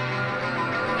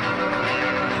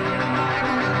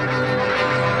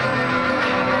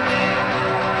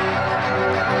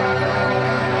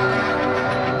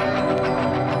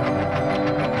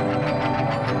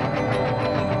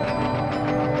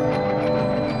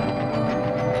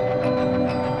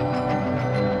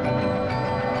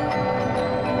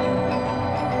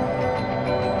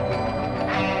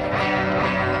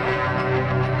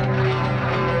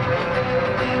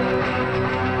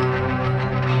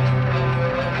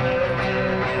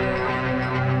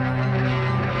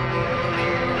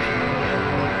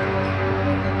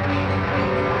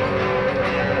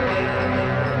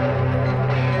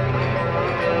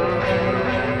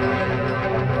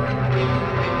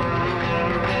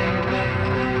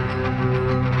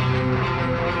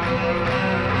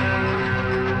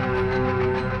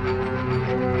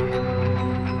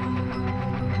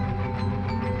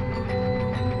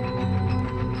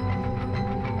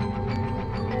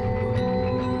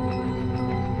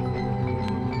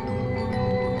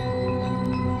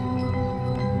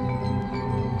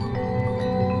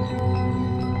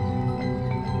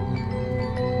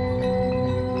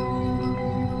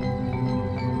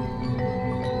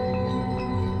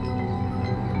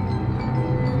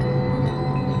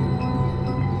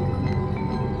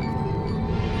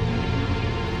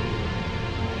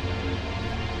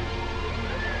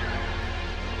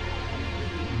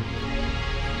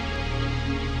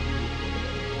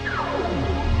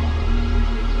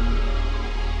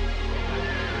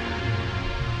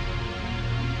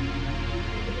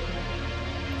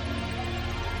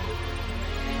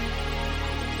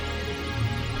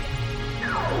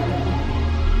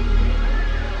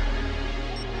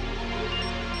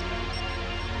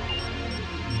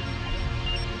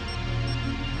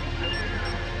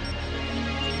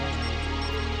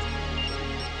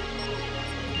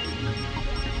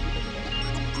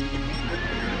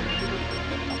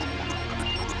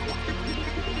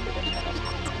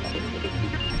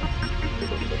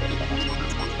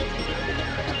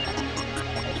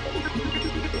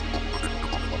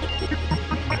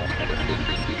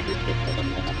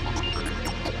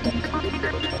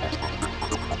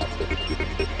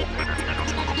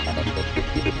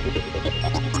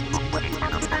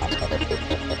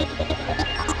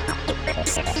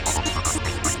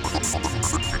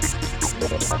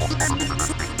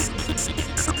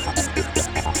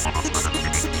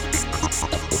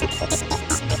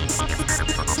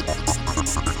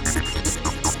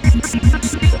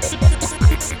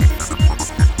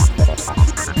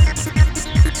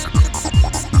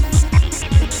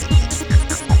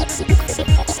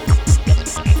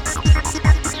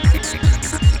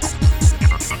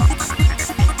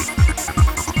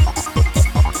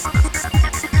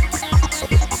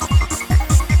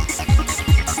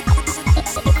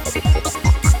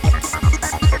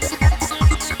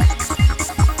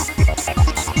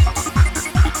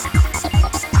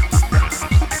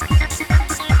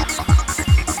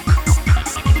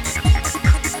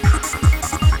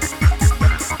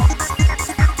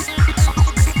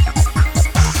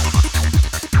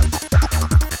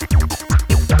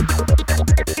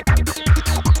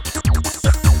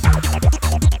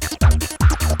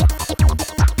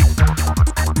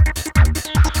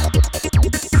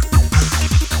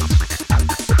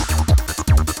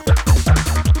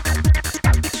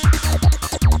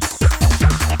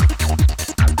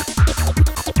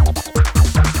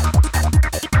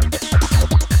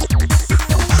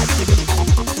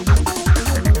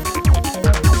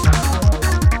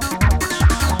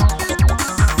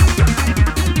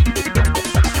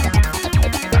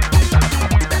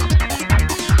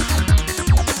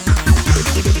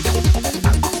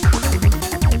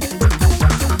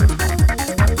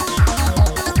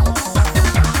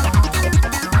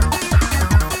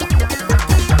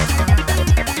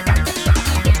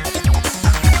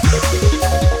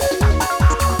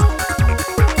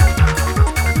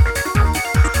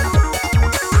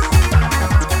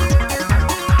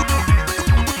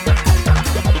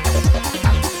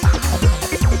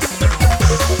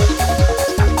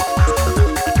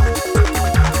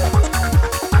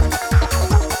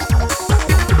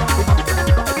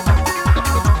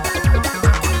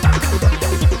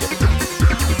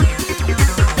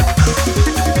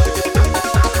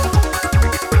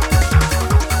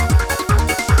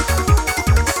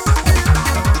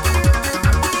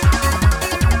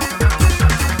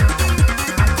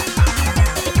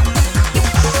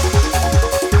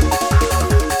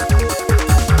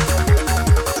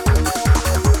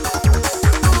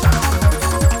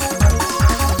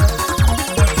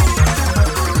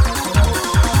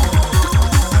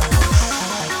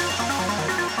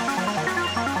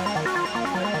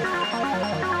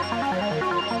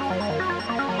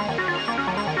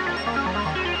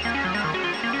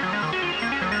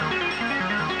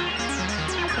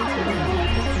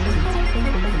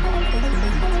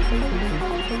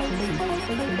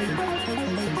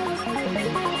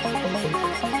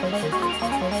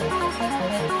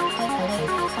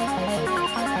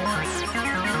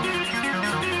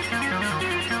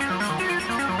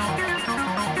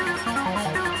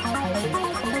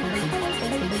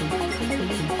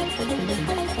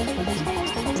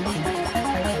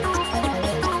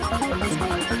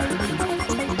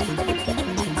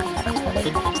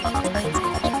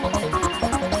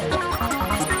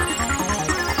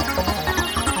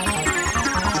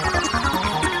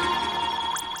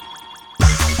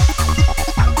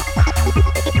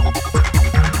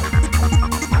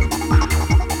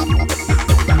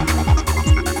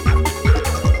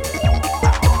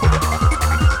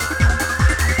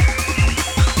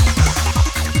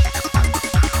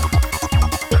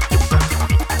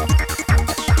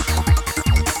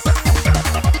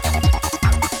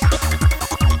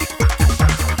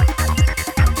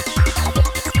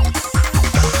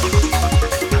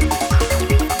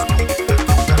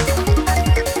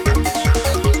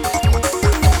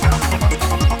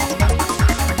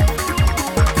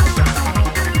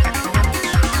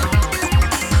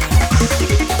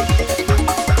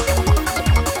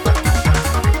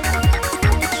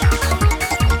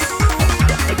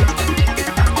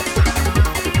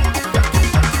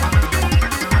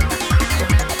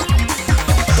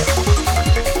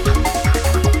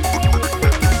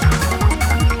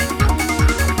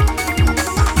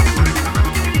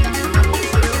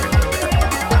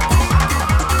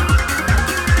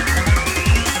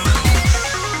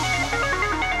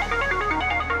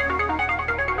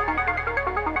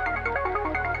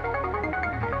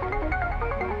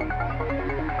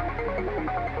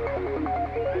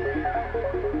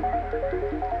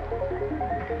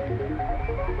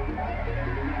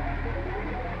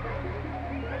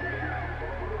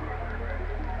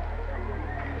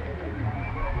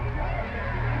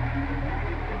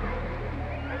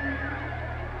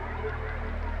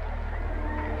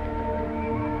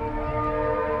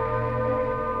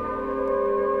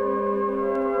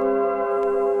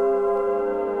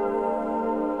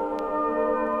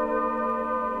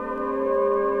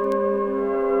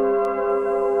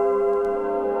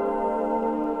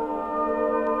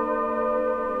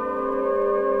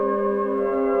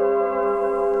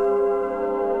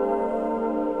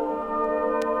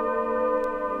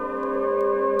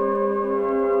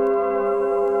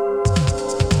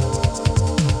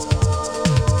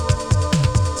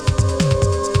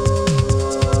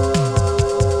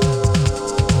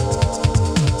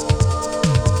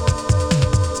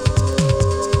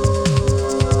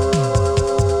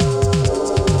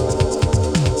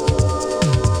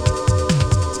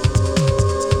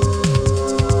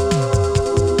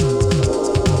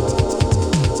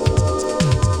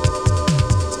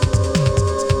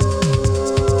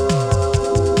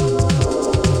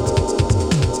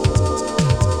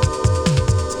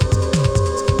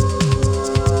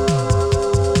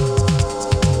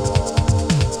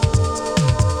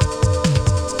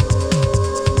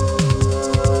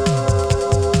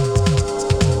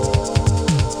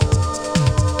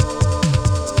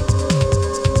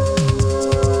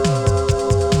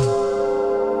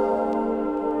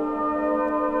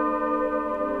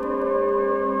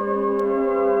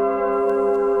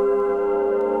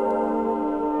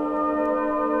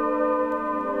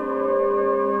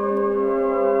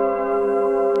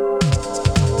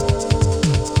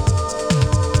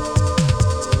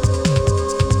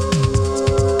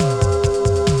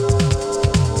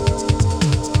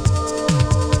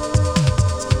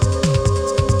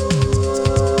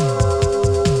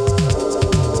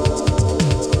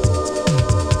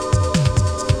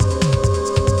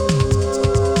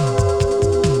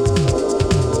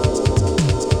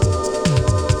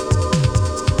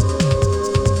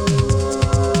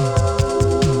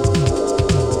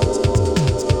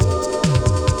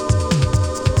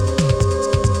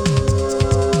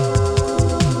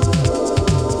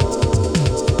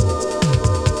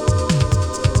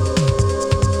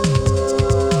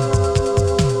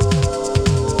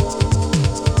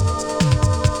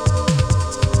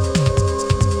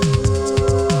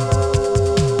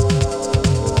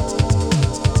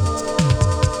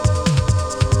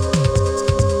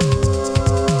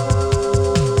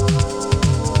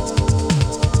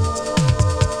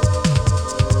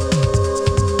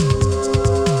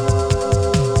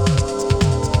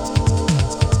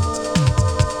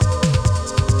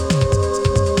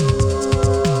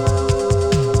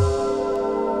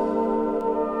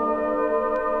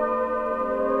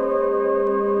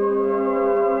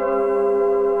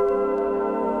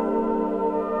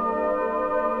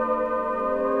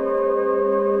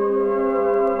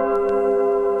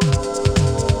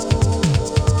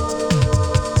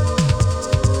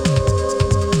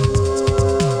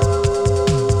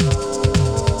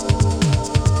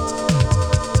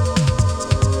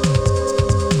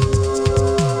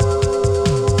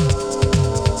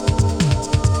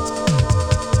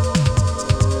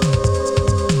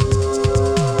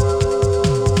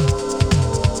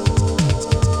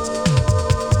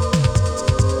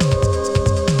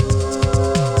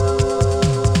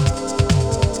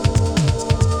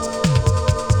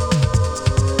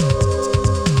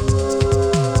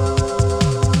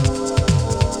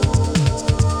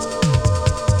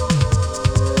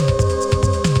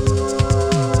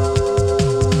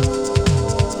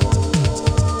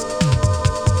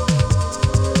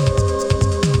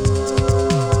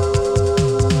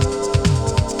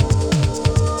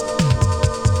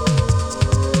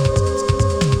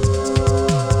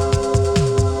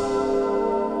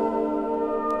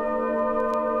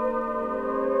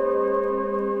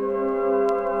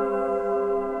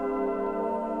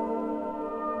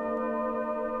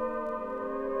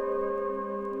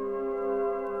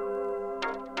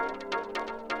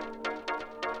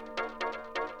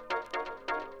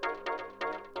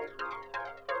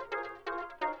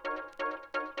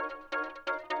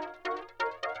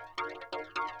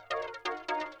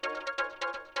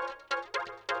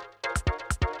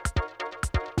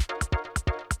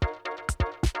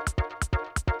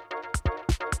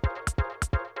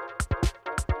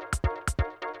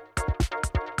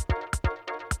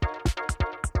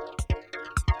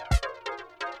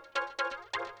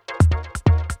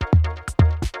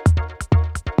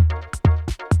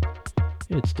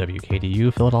 It's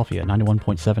WKDU Philadelphia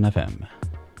 91.7 FM,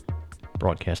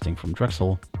 broadcasting from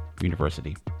Drexel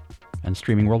University and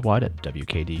streaming worldwide at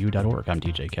wkdu.org. I'm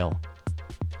DJ Kell,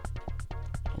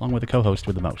 along with the co-host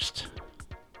with the most,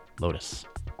 Lotus.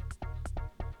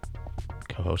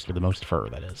 Co-host with the most fur,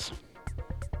 that is.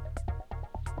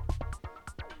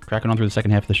 Cracking on through the second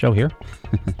half of the show here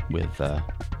with a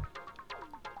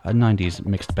 90s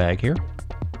mixed bag here.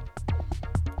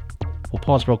 We'll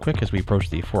pause real quick as we approach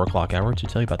the 4 o'clock hour to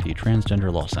tell you about the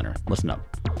Transgender Law Center. Listen up.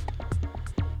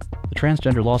 The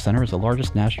Transgender Law Center is the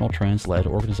largest national trans-led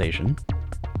organization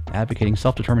advocating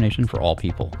self-determination for all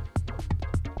people.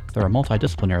 They're a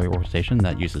multidisciplinary organization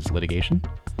that uses litigation,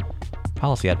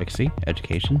 policy advocacy,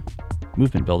 education,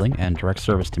 movement building, and direct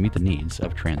service to meet the needs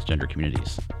of transgender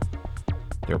communities.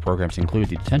 Their programs include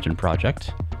the Detention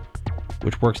Project,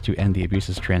 which works to end the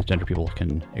abuses transgender people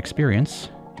can experience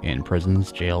in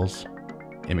prisons, jails,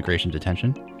 immigration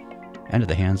detention, and at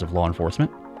the hands of law enforcement.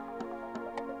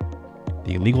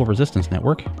 The Legal Resistance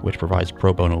Network, which provides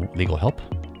pro bono legal help.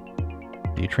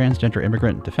 The Transgender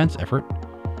Immigrant Defense Effort,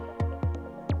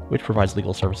 which provides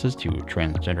legal services to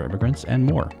transgender immigrants, and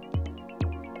more.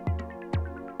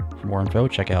 For more info,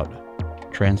 check out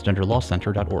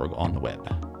transgenderlawcenter.org on the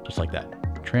web. Just like that.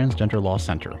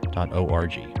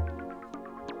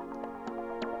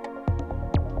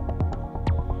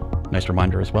 transgenderlawcenter.org. Nice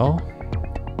reminder as well,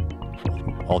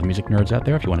 for all the music nerds out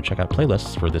there, if you want to check out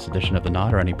playlists for this edition of The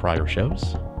Nod or any prior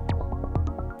shows,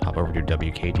 hop over to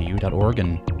wkdu.org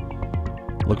and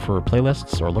look for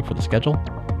playlists or look for the schedule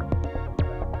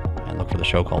and look for the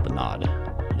show called The Nod.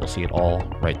 You'll see it all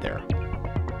right there.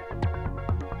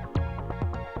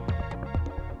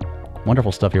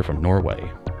 Wonderful stuff here from Norway.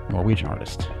 Norwegian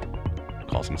artist.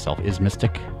 Calls himself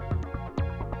Ismistik.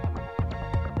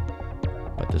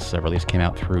 But this release came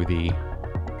out through the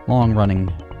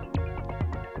long-running,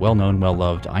 well-known,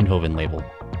 well-loved Eindhoven label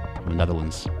from the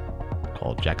Netherlands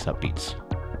called Jack's Up Beats.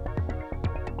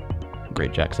 A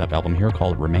great Jack's Up album here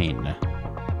called Remain.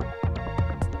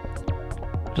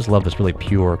 Just love this really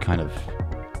pure, kind of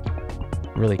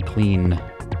really clean,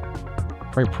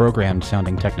 very programmed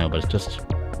sounding techno, but it's just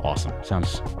awesome.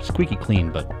 Sounds squeaky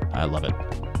clean, but I love it.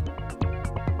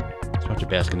 So I'll have to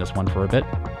bask in this one for a bit.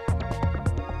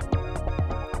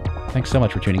 Thanks so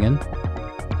much for tuning in.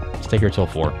 Stay here till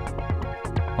 4.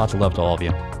 Lots of love to all of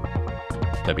you.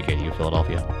 WKDU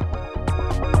Philadelphia.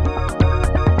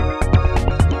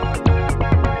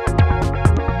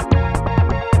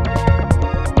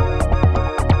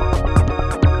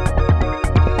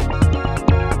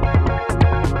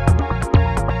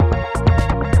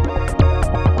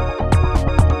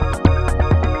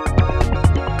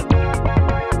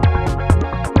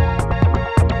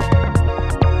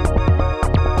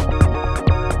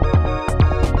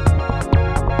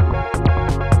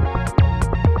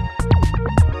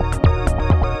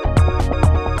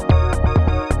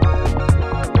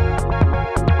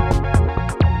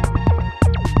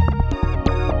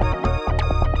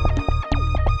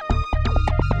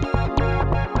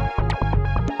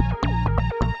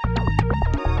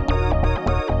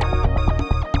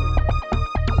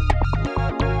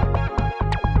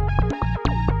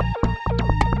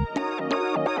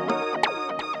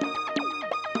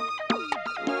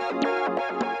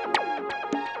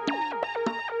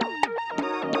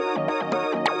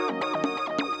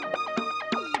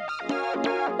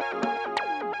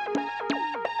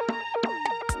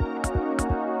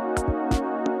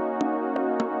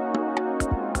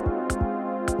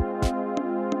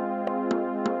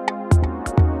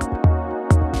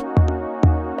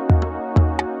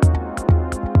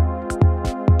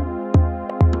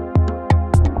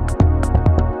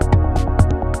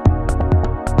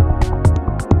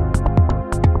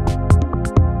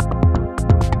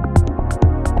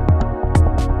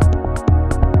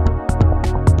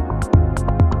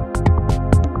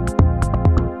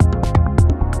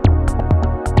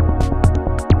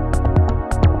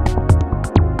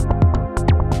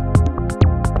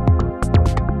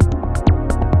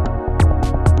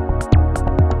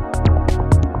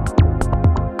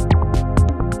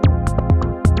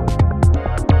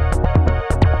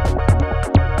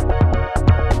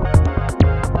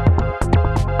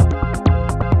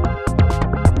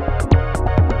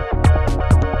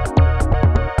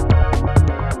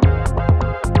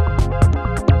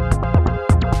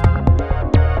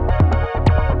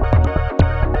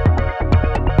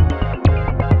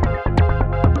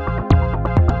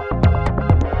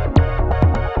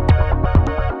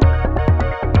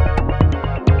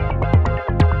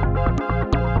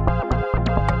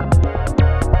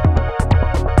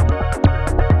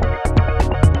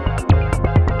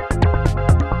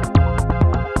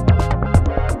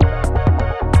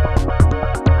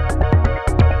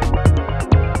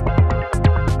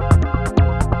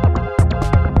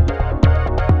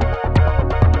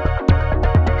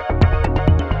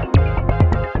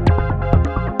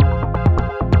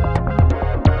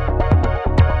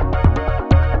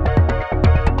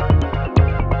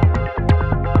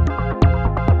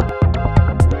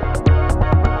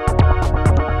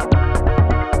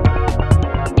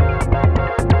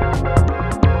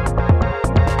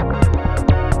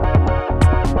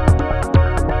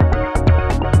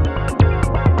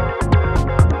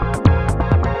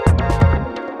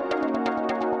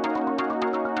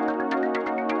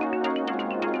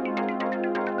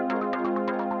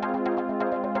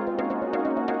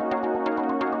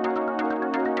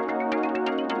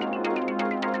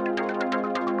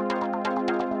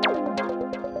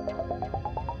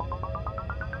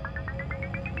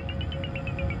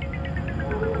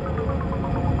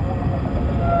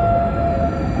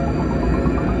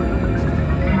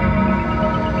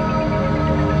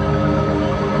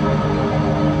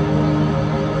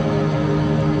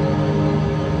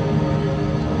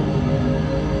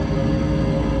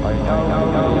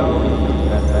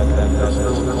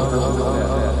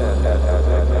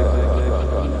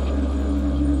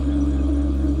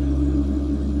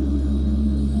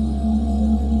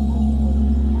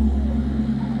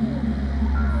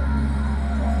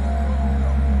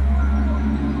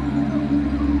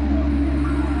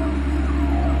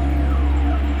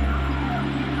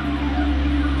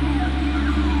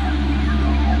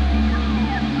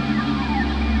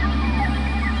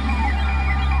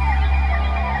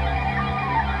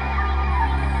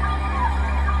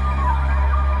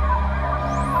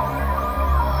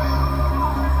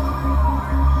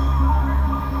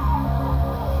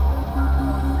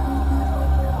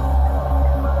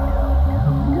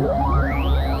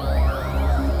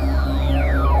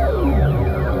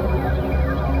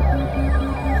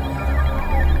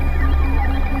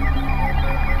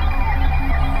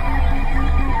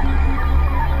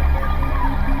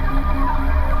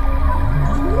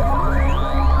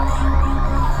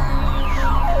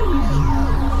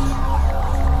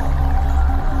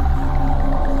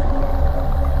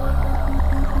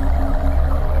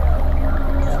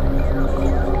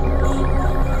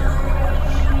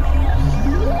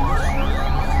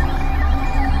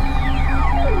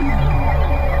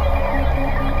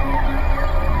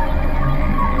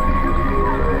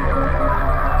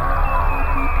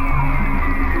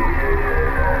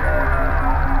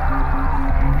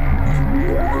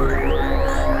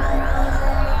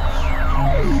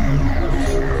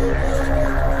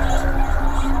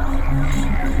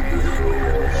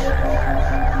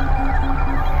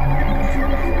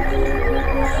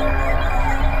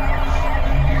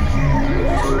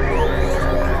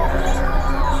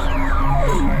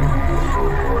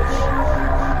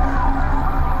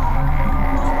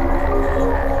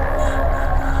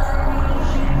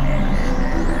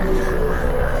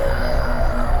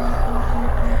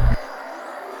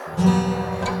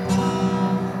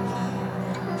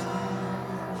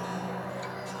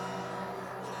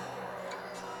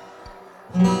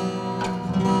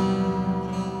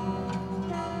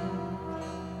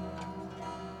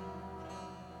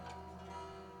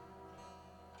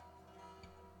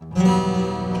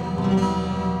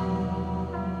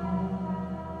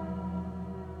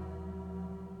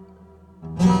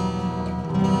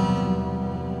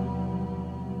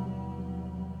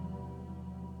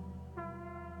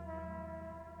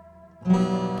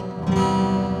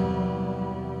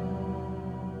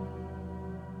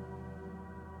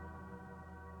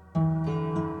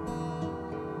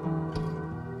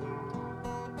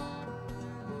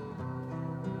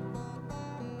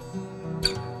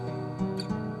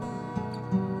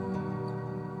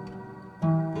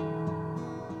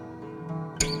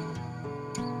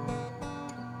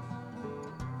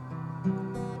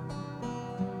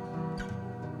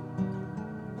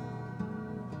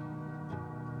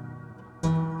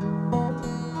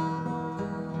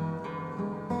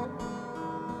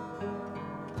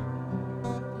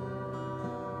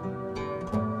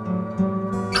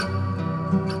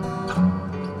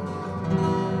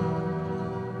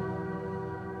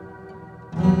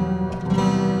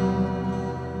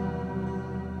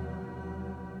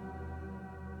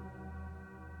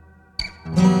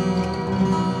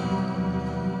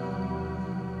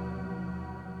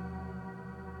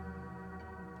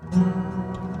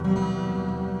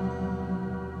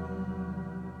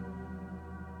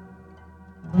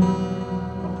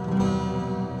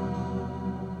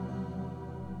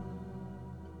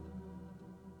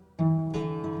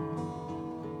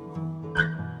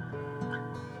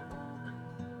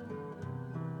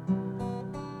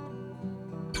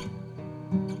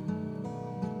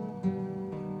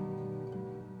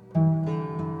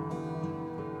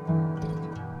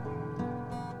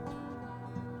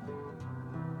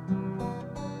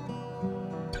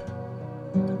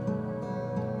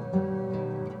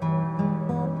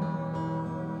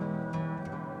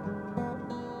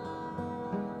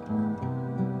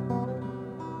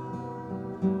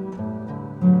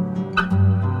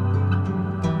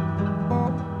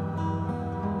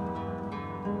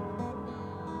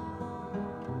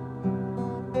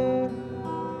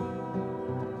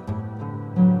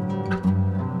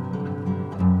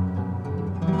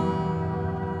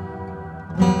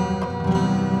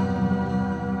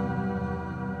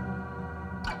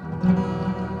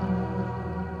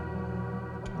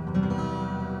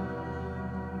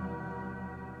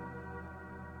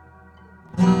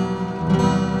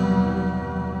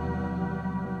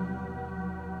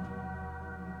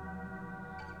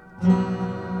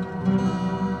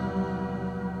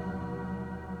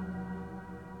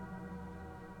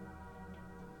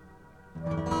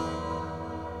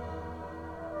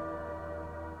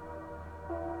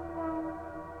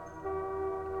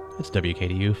 It's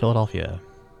WKDU Philadelphia,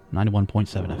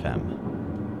 91.7 FM.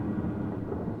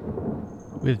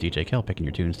 With DJ Kel picking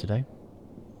your tunes today.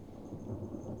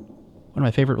 One of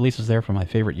my favorite releases there from my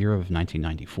favorite year of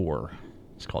 1994.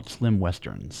 It's called Slim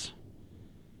Westerns.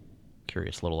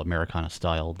 Curious little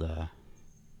Americana-styled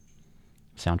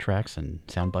soundtracks and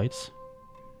sound bites.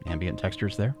 Ambient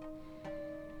textures there.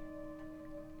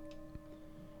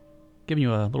 Giving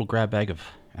you a little grab bag of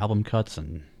album cuts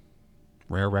and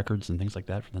rare records and things like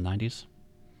that from the 90s.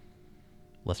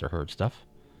 Lesser heard stuff.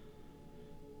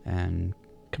 And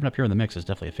coming up here in the mix is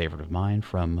definitely a favorite of mine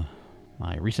from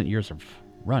my recent years of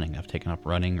running. I've taken up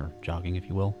running, or jogging if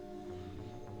you will.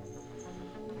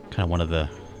 Kind of one of the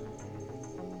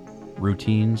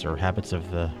routines or habits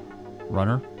of the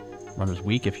runner's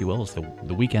week if you will, is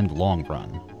the weekend long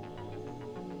run.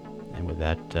 And with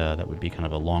that, that would be kind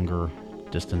of a longer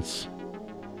distance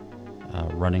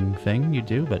running thing you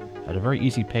do, but at a very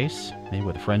easy pace, maybe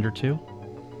with a friend or two,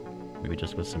 maybe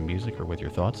just with some music or with your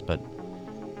thoughts, but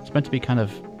it's meant to be kind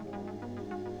of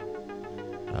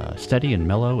steady and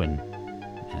mellow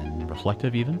and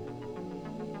reflective even.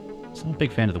 So I'm a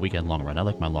big fan of the weekend long run. I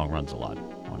like my long runs a lot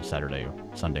on Saturday or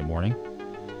Sunday morning,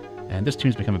 and this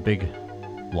tune's become a big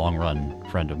long run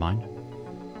friend of mine.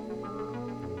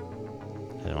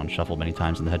 I had it on shuffle many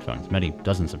times in the headphones, many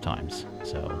dozens of times,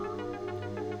 so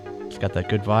it's got that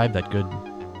good vibe, that good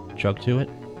chug to it.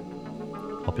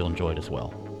 Hope you'll enjoy it as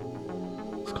well.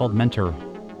 It's called Mentor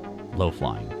Low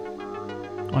Flying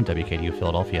on WKDU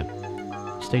Philadelphia.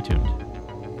 Stay tuned.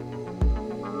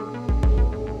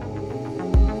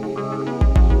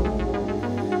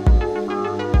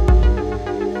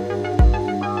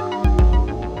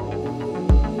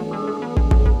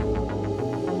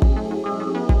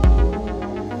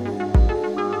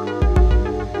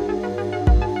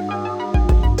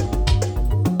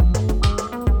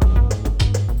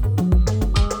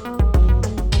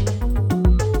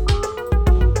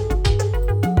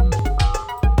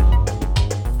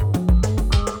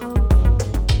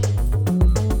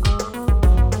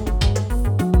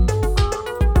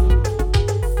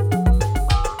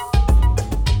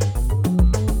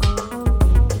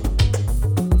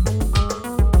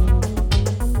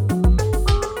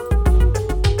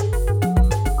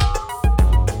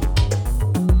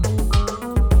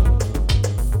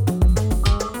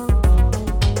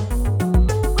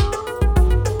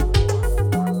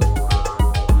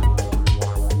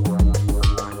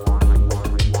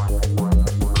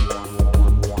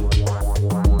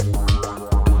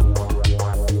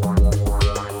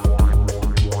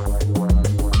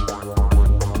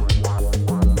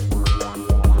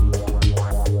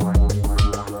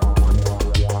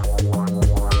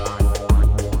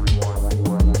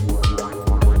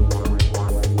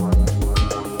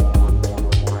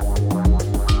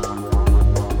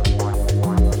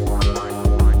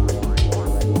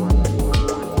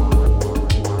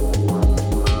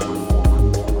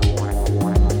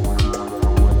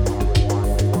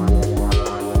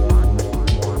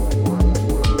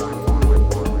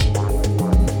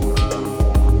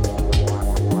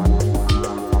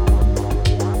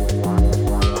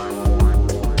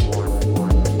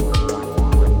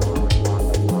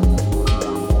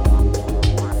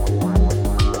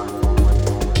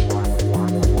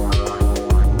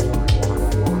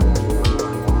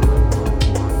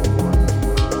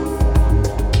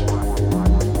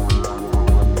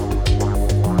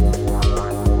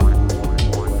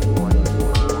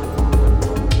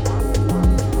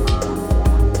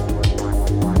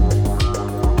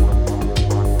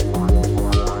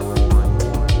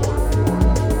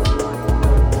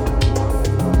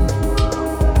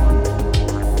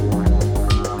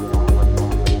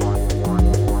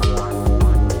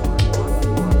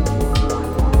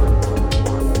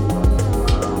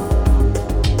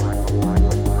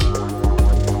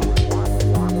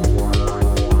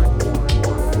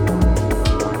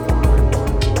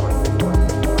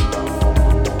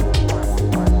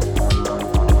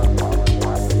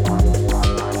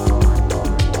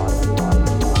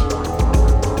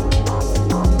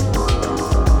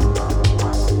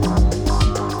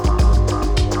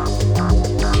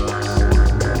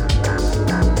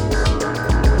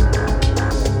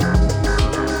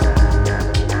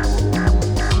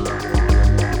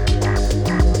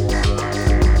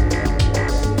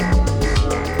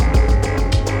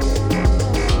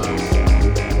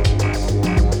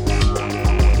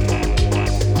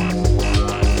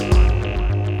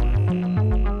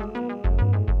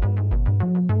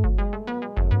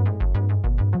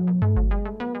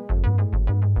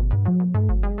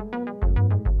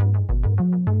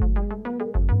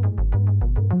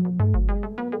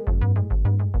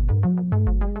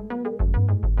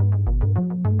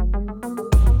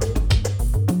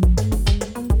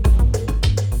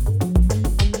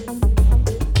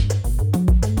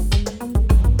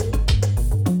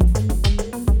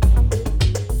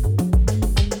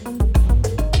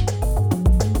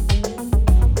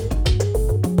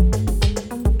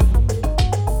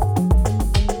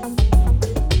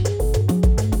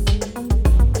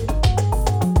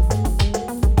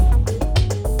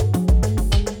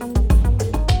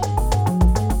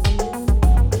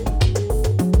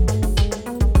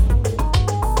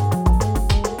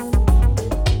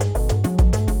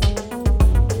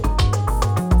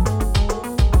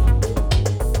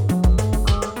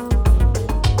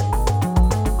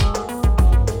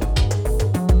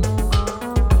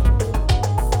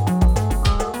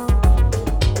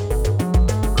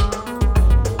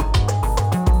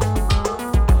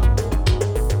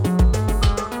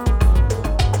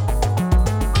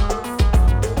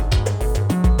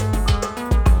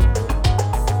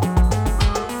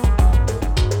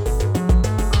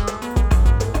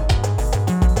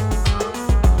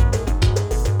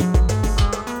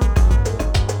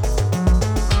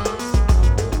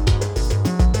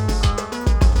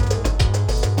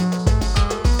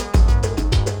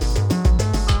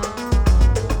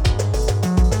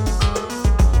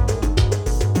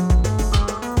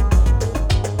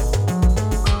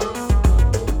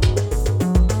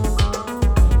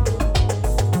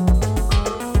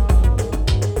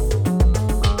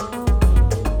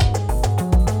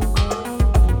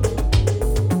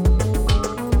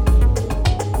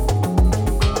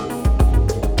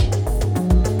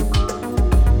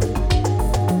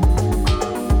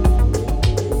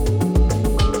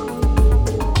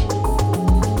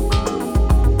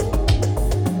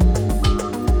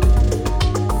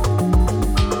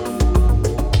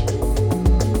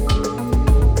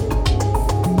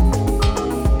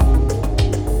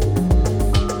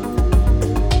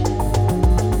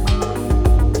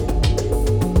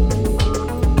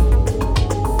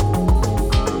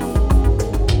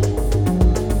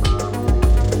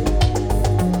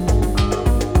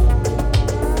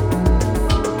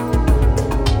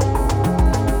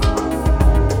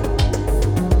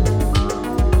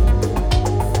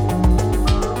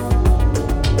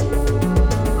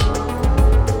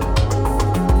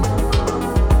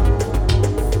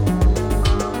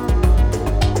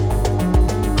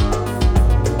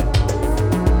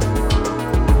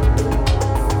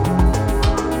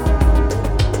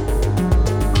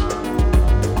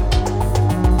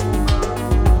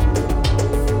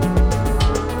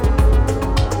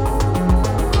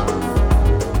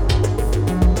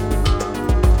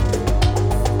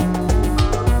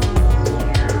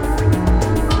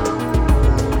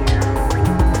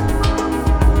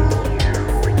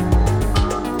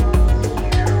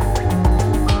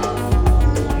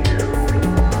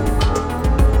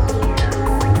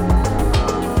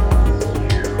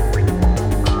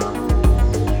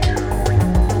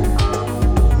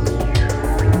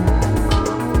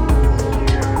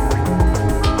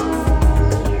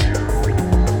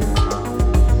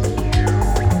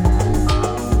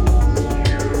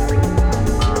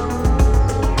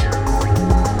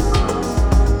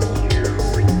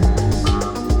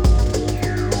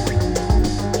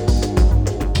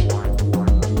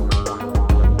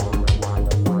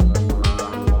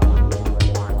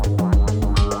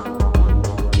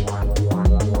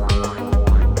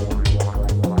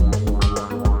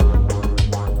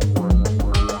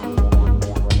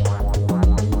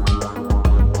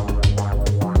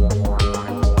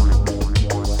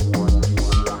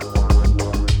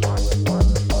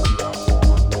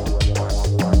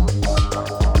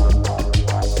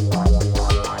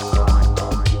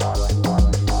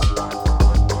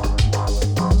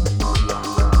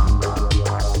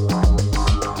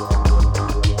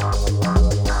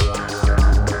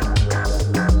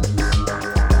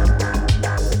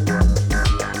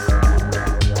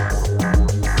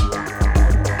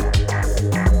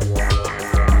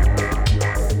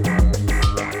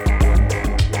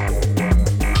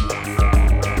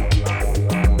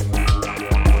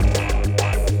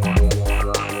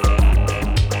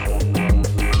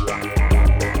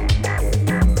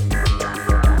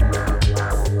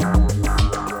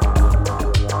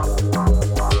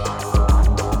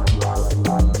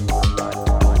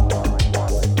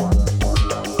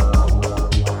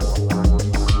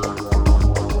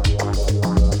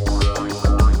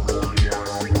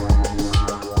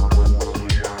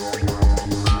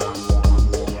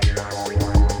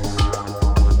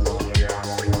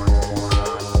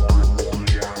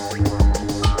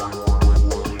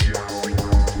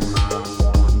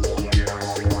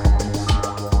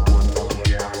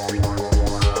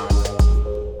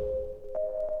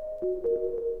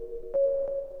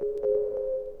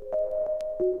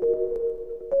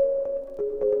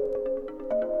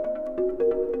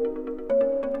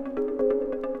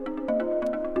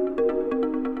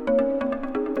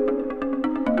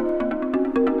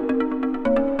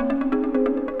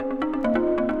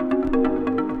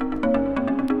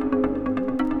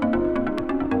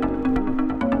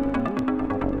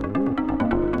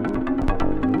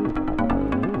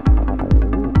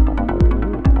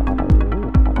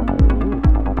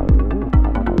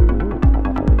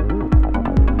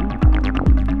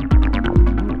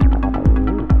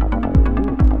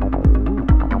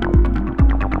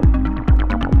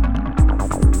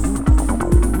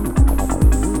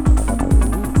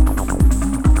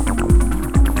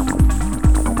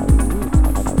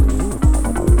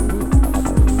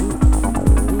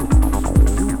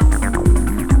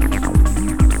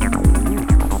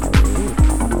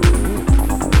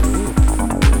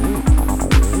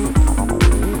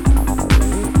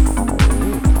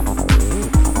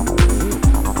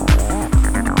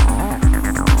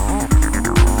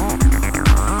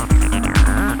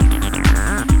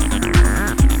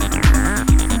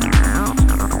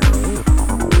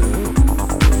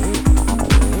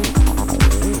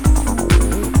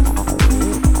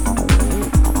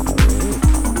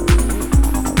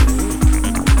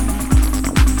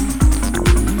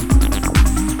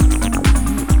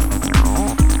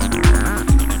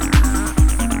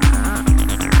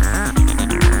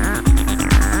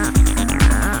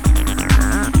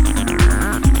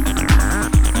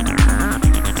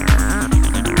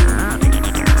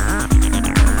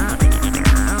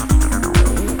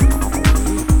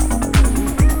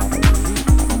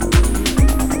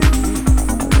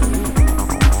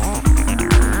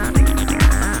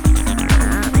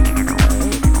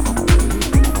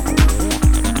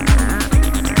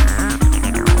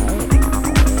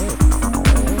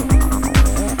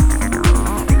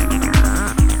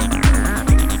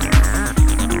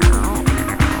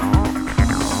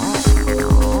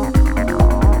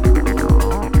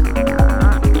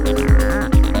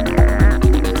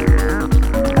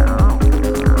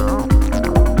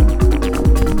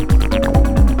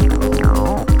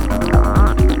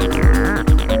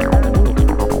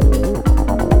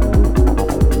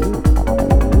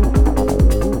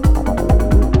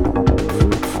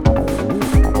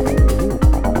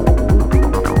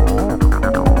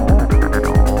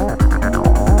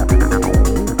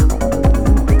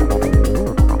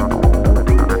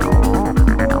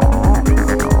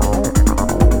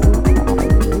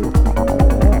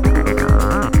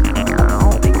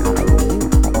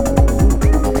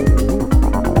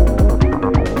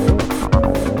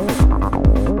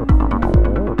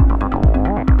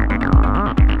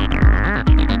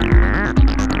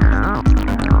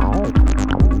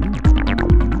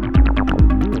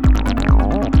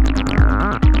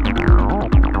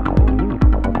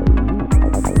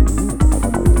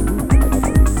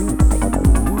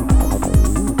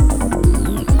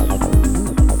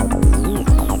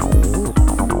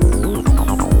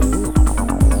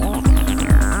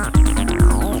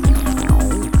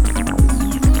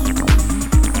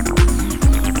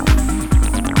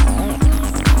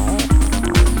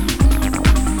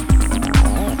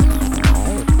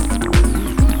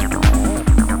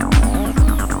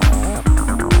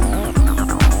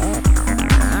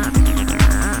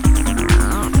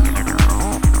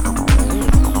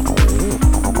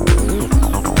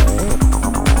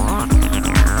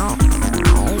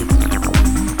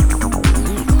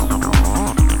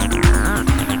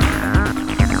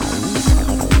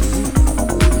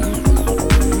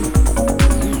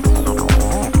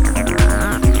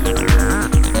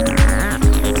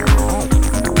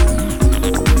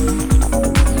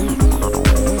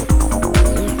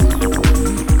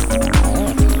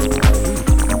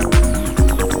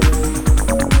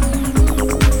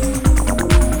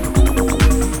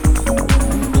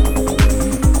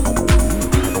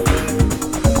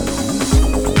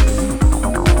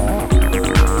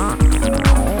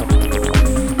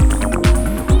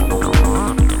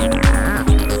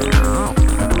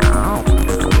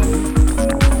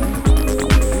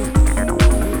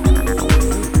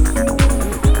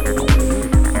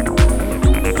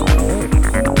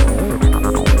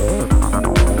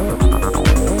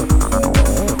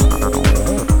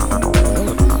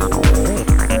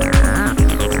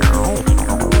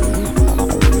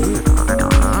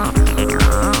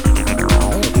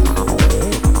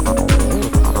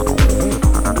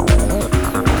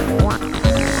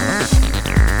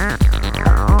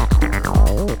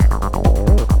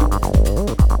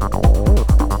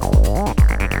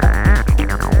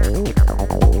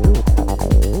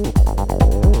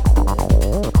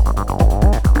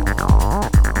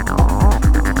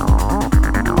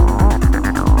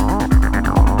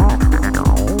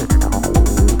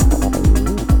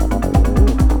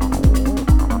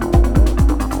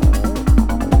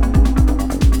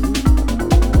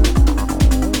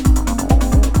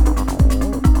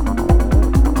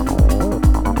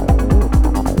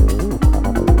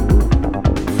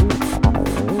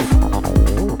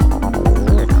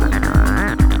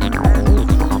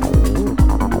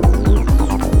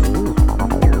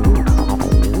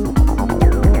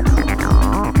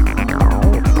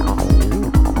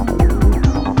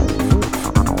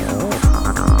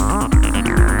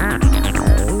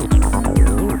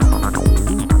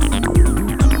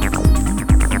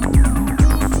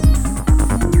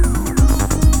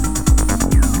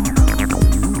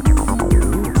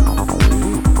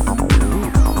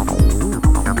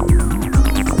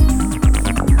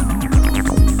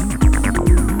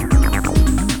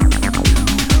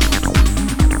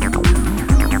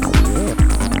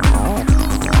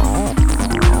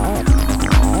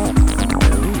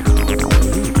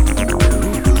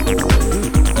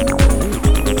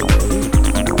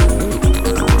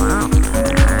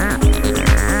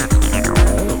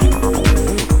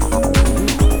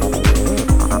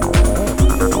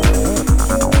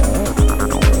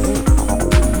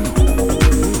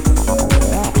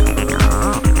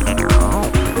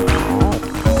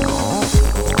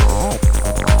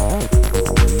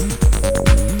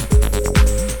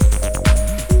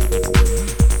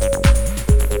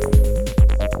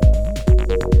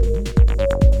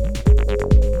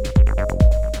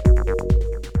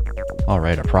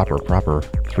 Alright, a proper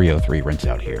 303 rinse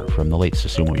out here from the late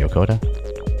Susumu Yokota,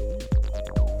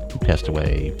 who passed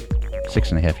away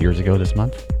 6.5 years ago this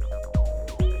month.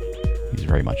 He's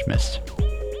very much missed.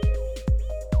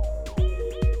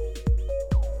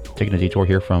 Taking a detour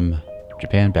here from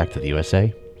Japan back to the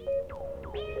USA.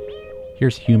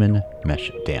 Here's Human Mesh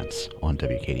Dance on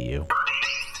WKDU.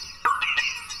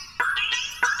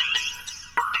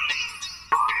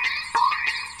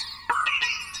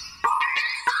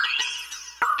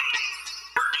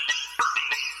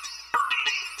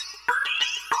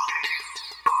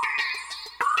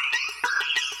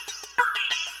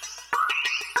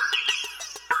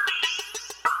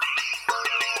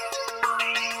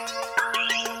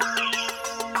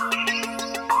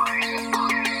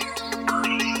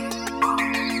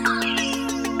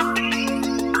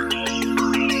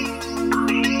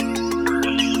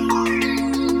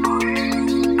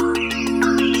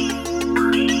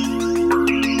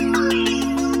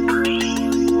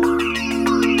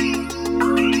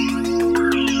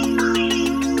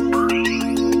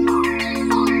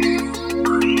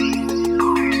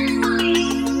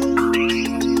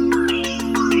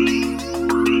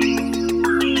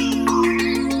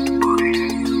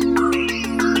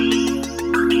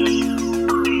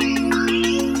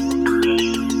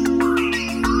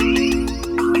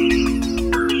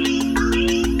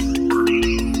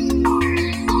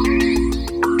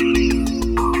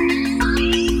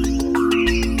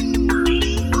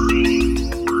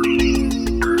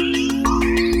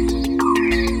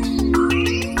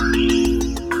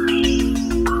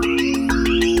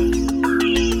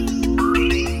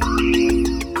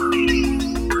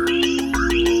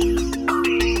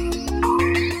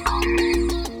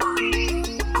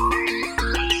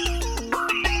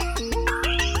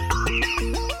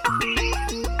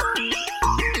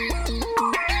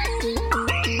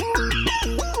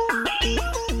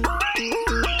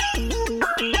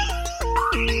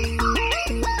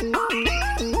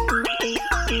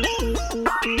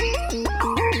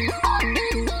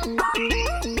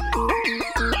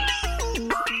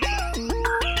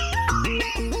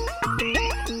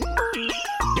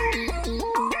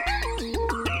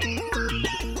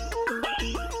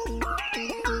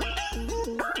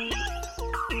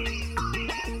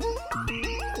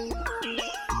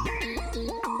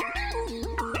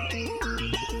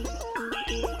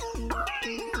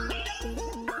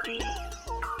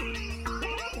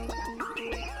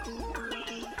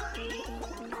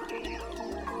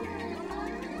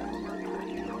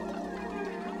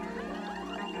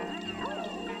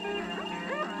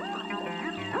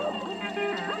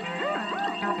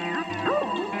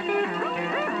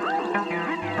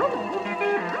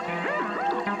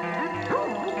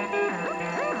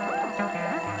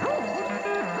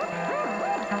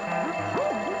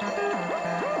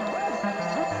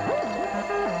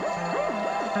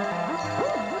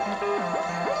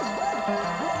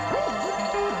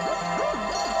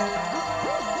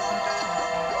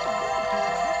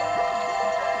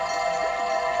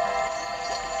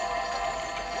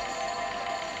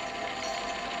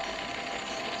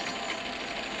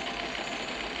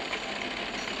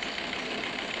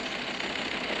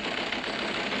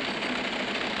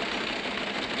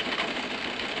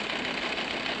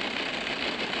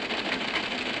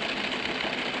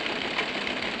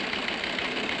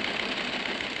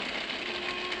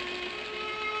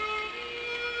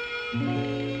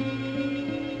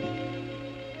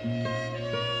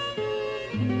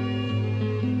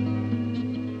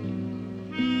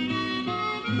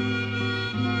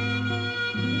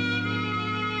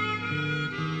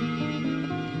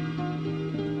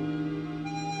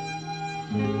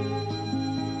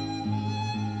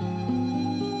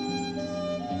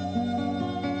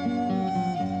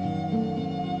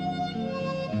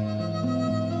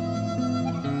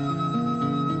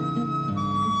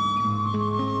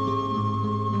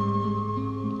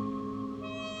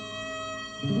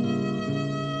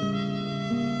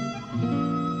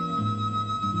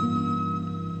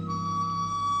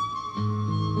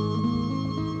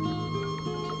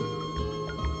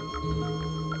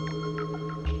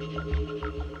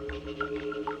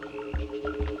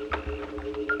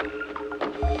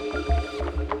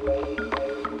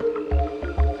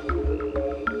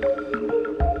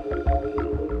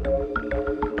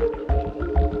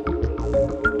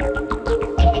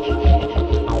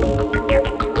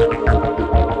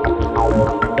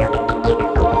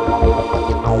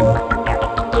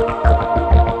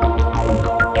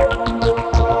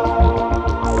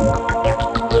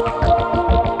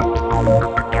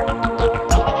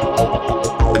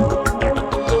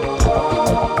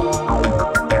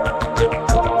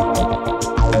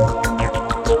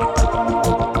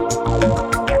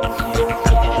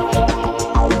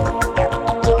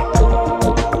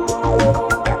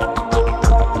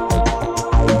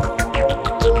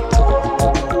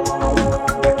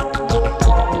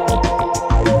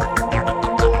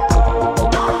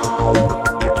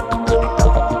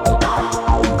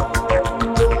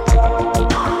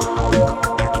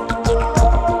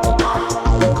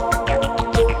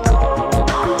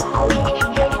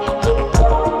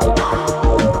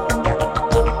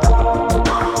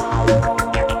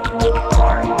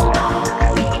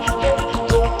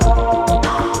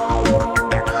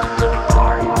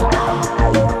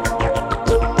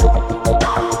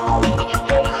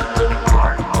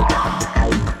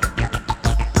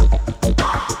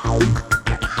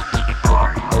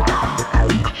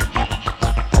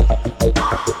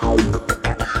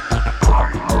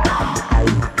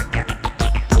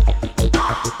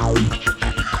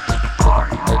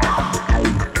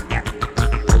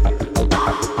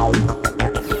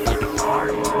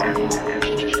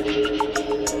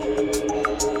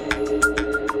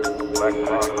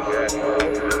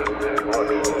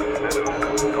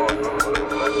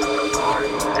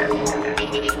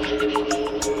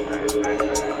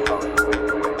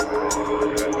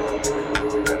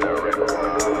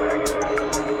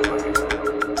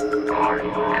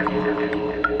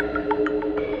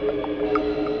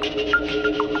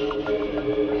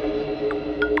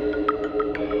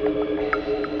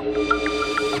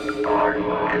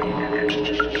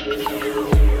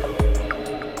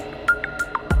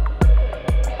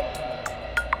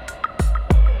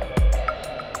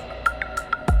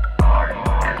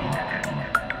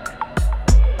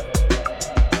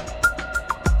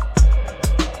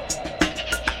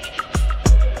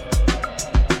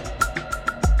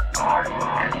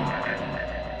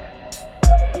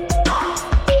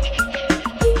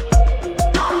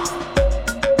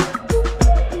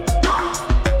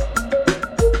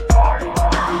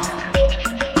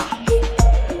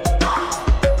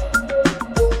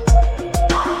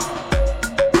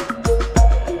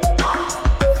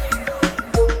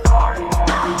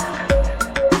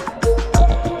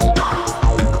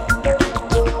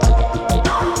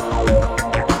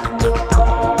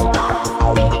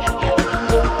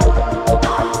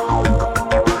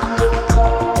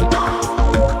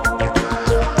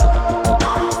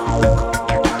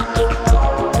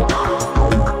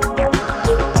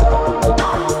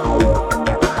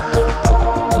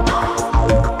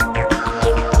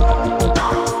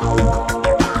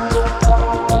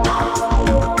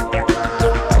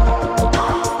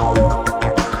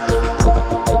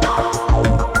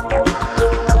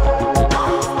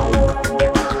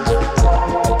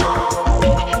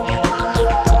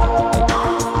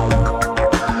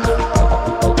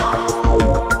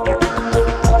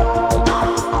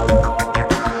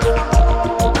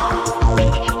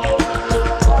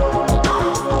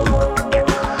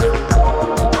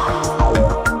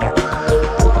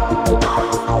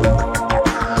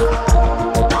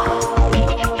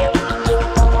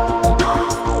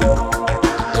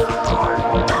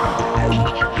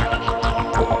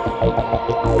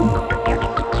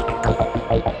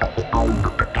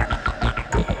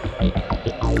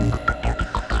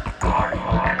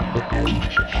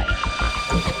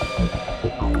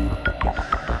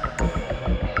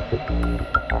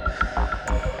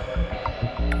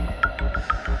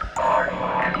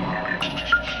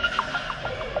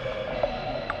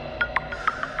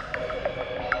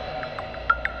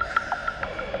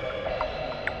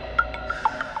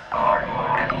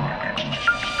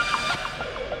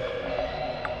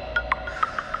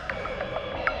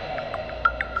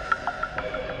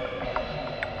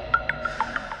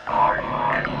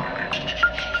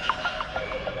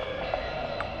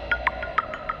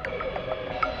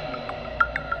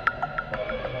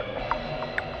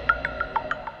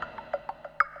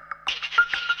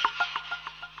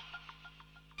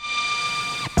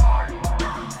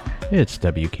 It's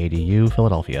WKDU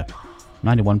Philadelphia,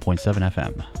 91.7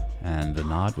 FM, and The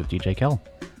Nod with DJ Kel,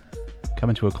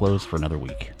 coming to a close for another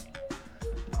week.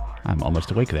 I'm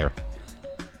almost awake there.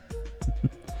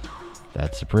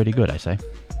 That's pretty good, I say.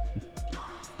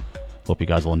 Hope you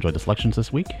guys will enjoy the selections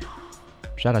this week.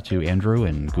 Shout out to Andrew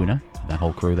and Guna, that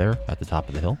whole crew there at the top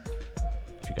of the hill,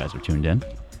 if you guys are tuned in.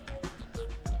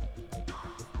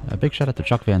 A big shout out to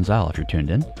Chuck Van Zyl if you're tuned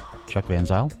in. Chuck Van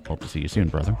Zyl, hope to see you soon,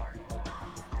 brother.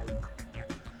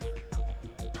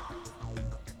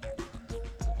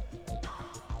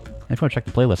 If you want to check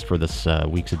the playlist for this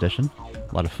week's edition,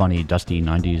 a lot of funny, dusty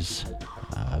 90s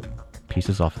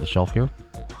pieces off the shelf here.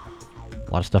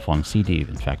 A lot of stuff on CD,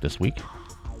 in fact, this week,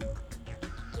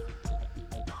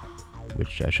 which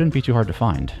shouldn't be too hard to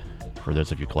find for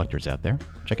those of you collectors out there.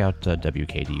 Check out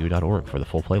wkdu.org for the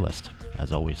full playlist,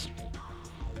 as always.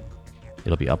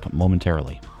 It'll be up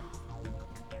momentarily.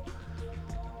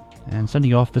 And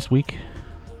sending you off this week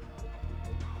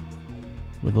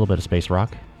with a little bit of space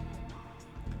rock.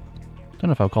 Don't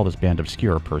know if I'll call this band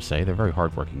obscure per se. They're very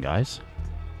hardworking guys.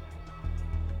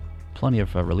 Plenty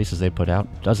of releases they put out,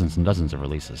 dozens and dozens of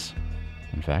releases,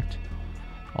 in fact.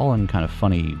 All in kind of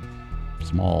funny,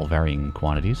 small, varying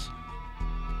quantities.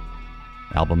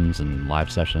 Albums and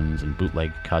live sessions and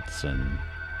bootleg cuts and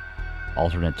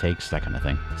alternate takes, that kind of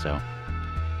thing. So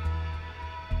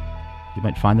you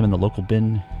might find them in the local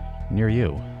bin near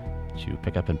you to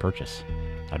pick up and purchase.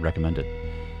 I'd recommend it.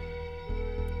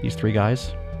 These three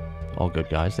guys, all good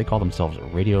guys, they call themselves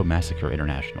Radio Massacre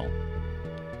International.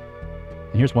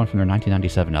 And here's one from their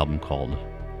 1997 album called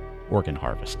Organ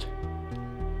Harvest.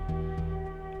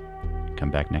 Kind Come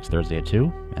back next Thursday at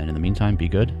 2. And in the meantime, be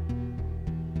good.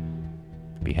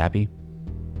 Be happy,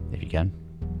 if you can.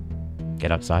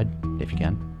 Get outside, if you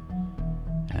can.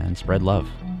 And spread love.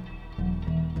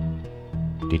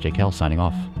 DJ Kel signing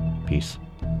off. Peace.